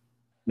Miss Emma.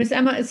 Miss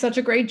Emma is such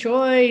a great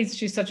choice.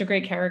 She's such a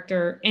great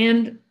character.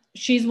 And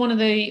she's one of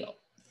the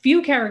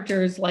few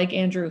characters like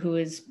Andrew who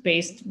is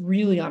based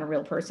really on a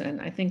real person.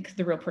 I think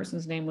the real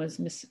person's name was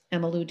Miss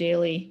Emma Lou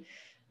Daly,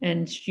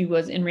 and she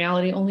was in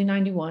reality only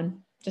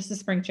 91, just a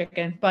spring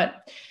chicken,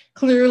 but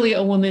clearly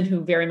a woman who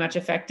very much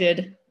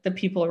affected the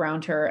people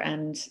around her.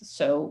 And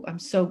so I'm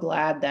so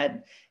glad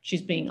that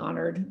she's being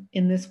honored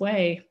in this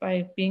way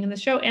by being in the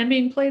show and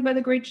being played by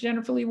the great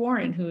Jennifer Lee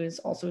Warren, who is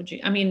also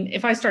I mean,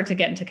 if I start to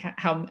get into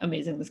how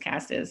amazing this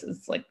cast is,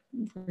 it's like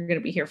we're going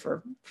to be here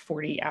for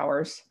 40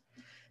 hours.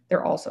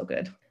 They're all so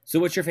good. So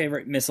what's your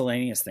favorite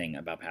miscellaneous thing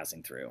about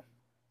Passing Through?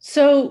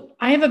 So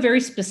I have a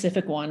very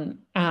specific one,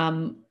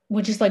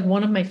 which is like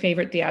one of my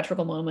favorite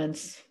theatrical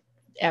moments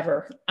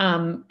ever.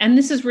 And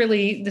this is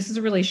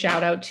a really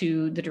shout out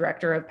to the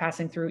director of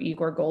Passing Through,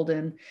 Igor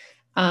Golden.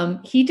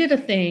 He did a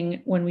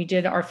thing when we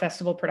did our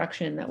festival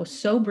production that was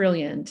so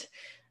brilliant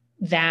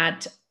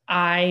that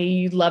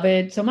I love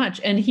it so much.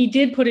 And he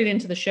did put it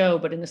into the show,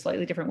 but in a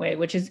slightly different way,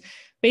 which is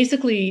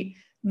basically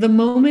the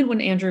moment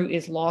when Andrew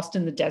is lost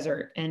in the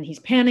desert and he's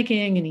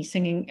panicking and he's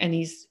singing and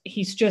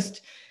he's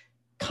just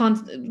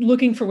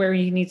looking for where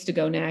he needs to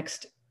go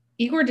next.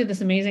 Igor did this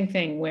amazing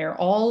thing where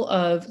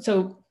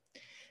so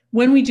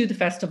when we do the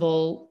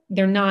festival,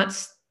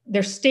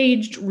 they're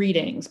staged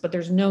readings, but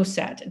there's no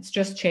set. It's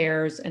just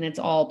chairs and it's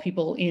all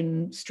people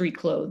in street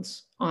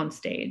clothes on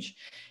stage.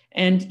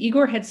 And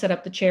Igor had set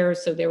up the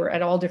chairs so they were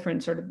at all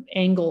different sort of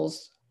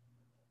angles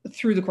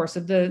through the course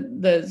of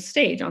the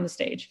stage, on the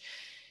stage.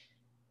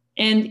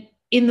 And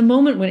in the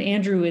moment when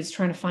Andrew is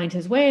trying to find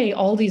his way,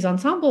 all these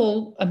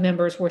ensemble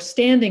members were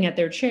standing at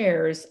their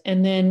chairs.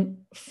 And then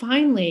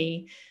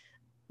finally,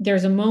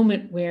 there's a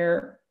moment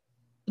where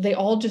they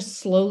all just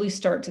slowly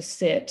start to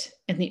sit.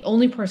 And the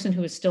only person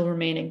who is still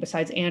remaining,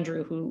 besides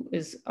Andrew, who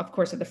is, of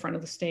course, at the front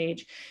of the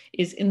stage,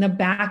 is in the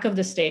back of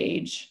the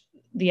stage.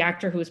 The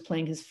actor who is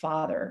playing his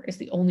father is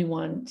the only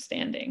one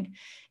standing.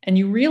 And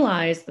you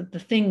realize that the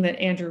thing that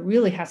Andrew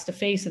really has to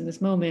face in this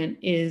moment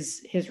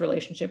is his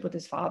relationship with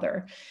his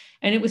father.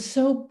 And it was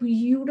so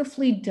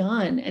beautifully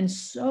done. And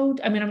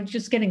I'm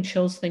just getting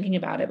chills thinking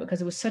about it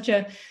because it was such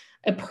a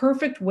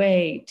perfect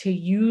way to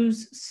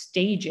use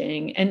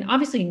staging, and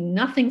obviously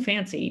nothing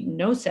fancy,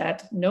 no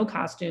set, no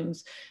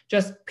costumes,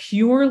 just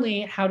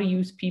purely how to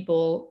use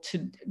people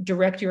to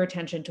direct your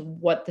attention to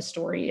what the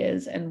story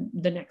is and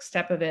the next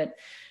step of it.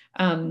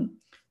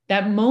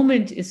 That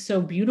moment is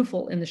so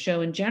beautiful in the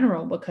show in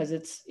general because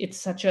it's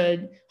such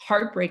a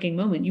heartbreaking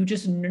moment. You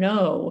just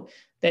know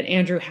that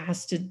Andrew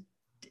has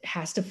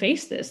to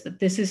face this, that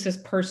this is his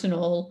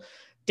personal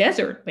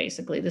desert.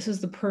 Basically, this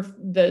is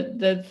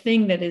the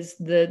thing that is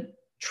the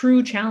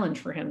true challenge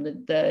for him,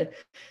 the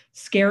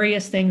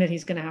scariest thing that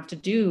he's going to have to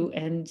do,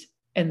 and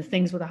the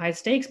things with the high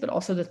stakes, but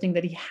also the thing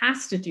that he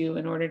has to do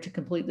in order to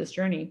complete this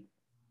journey.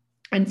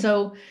 And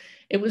so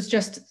it was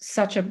just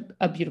such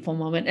a beautiful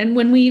moment. And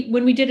when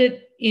we did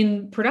it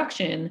in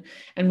production,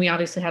 and we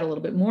obviously had a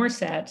little bit more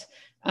set,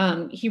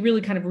 he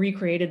really kind of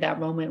recreated that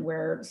moment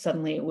where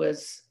suddenly it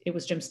was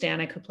Jim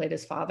Stanek who played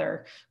his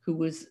father, who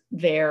was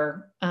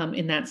there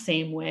in that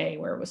same way,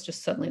 where it was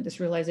just suddenly this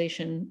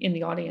realization in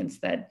the audience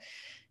that,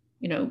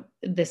 you know,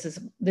 this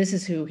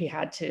is who he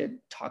had to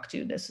talk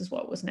to. This is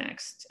what was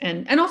next.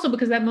 And also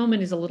because that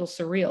moment is a little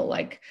surreal,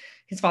 like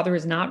his father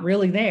is not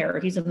really there.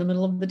 He's in the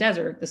middle of the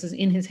desert. This is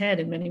in his head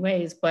in many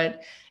ways,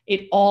 but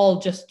it all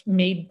just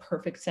made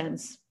perfect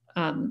sense.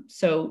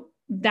 So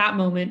that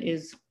moment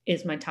is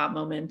my top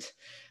moment.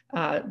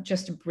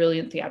 Just a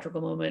brilliant theatrical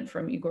moment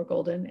from Igor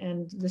Golden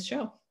and this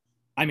show.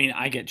 I mean,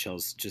 I get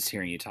chills just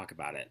hearing you talk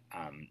about it.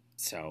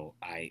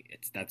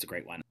 That's a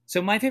great one.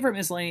 So my favorite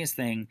miscellaneous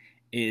thing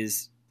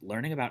is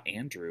learning about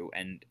Andrew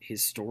and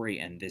his story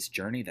and this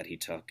journey that he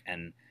took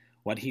and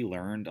what he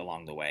learned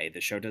along the way.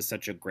 The show does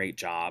such a great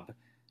job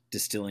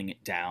distilling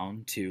it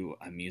down to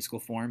a musical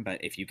form,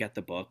 but if you get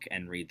the book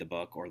and read the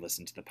book or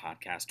listen to the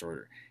podcast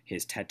or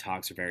his TED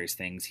Talks or various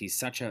things, he's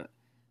such a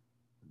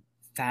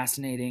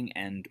fascinating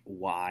and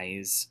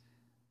wise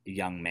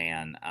young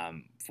man,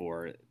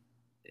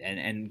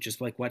 and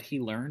just like what he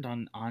learned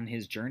on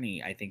his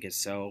journey, I think is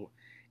so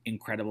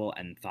incredible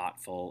and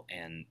thoughtful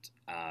and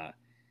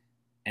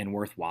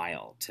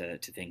worthwhile to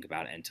think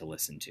about and to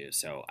listen to.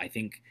 So I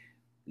think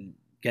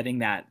getting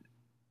that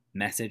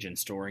message and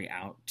story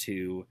out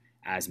to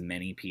as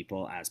many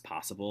people as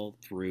possible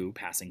through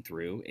Passing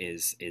Through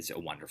is a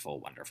wonderful,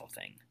 wonderful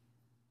thing.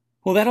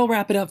 Well, that'll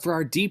wrap it up for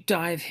our deep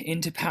dive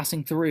into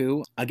Passing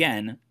Through.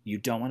 Again, you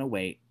don't want to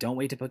wait. Don't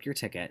wait to book your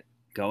ticket.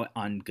 Go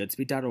on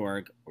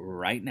goodspeed.org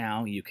right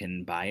now. You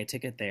can buy a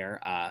ticket there,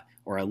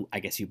 or I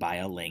guess you buy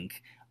a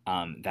link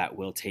that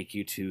will take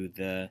you to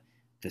the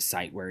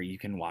site where you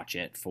can watch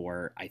it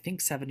for, I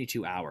think,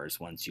 72 hours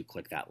once you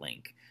click that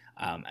link.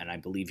 And I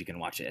believe you can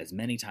watch it as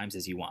many times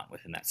as you want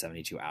within that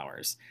 72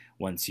 hours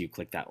once you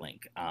click that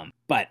link.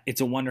 But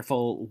it's a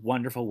wonderful,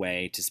 wonderful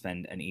way to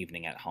spend an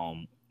evening at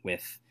home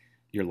with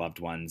your loved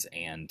ones,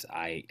 and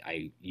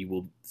you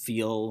will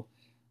feel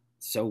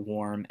so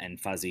warm and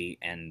fuzzy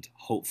and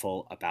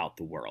hopeful about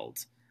the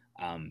world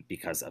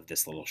because of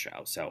this little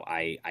show. So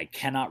I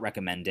cannot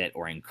recommend it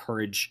or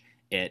encourage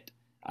it.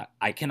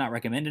 I cannot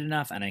recommend it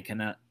enough, and I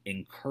cannot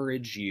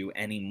encourage you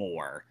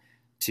anymore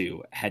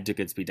to head to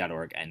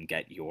goodspeed.org and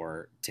get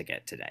your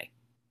ticket today.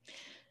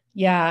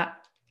 Yeah,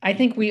 I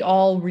think we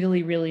all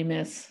really, really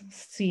miss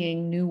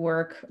seeing new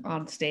work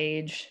on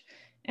stage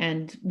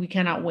And we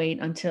cannot wait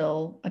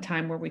until a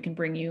time where we can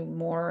bring you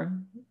more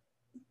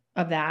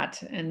of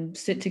that and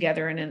sit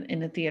together in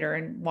the theater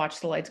and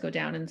watch the lights go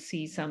down and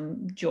see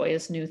some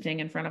joyous new thing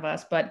in front of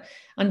us. But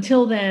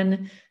until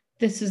then,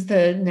 this is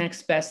the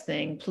next best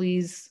thing.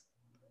 Please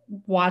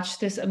watch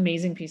this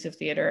amazing piece of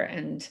theater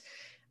and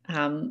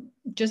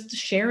just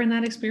share in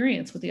that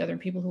experience with the other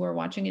people who are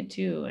watching it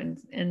too,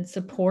 and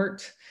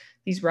support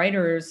these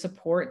writers,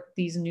 support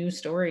these new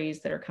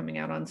stories that are coming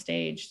out on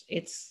stage.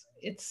 It's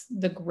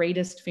the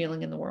greatest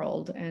feeling in the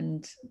world,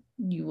 and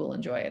you will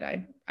enjoy it.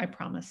 I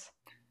promise.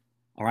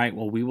 All right.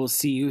 Well, we will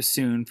see you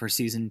soon for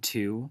season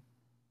 2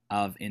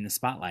 of In the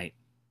Spotlight.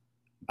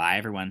 Bye,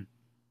 everyone.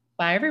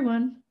 Bye,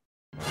 everyone.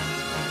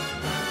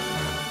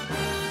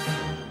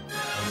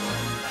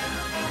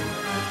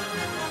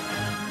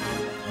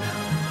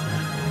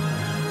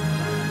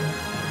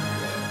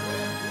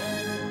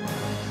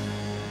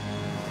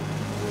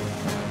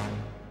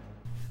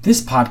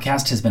 This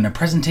podcast has been a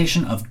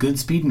presentation of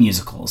Goodspeed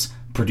Musicals,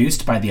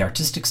 produced by the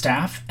artistic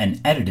staff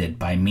and edited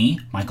by me,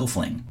 Michael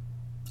Fling.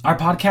 Our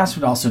podcast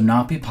would also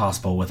not be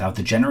possible without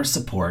the generous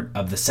support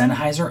of the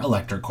Sennheiser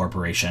Electric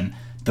Corporation,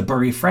 the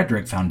Burry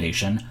Frederick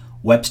Foundation,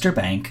 Webster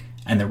Bank,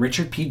 and the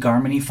Richard P.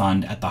 Garmany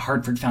Fund at the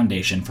Hartford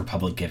Foundation for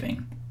Public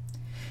Giving.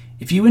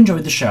 If you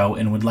enjoyed the show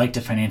and would like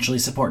to financially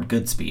support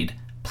Goodspeed,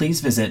 please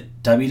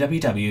visit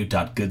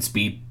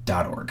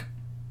www.goodspeed.org.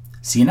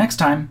 See you next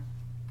time!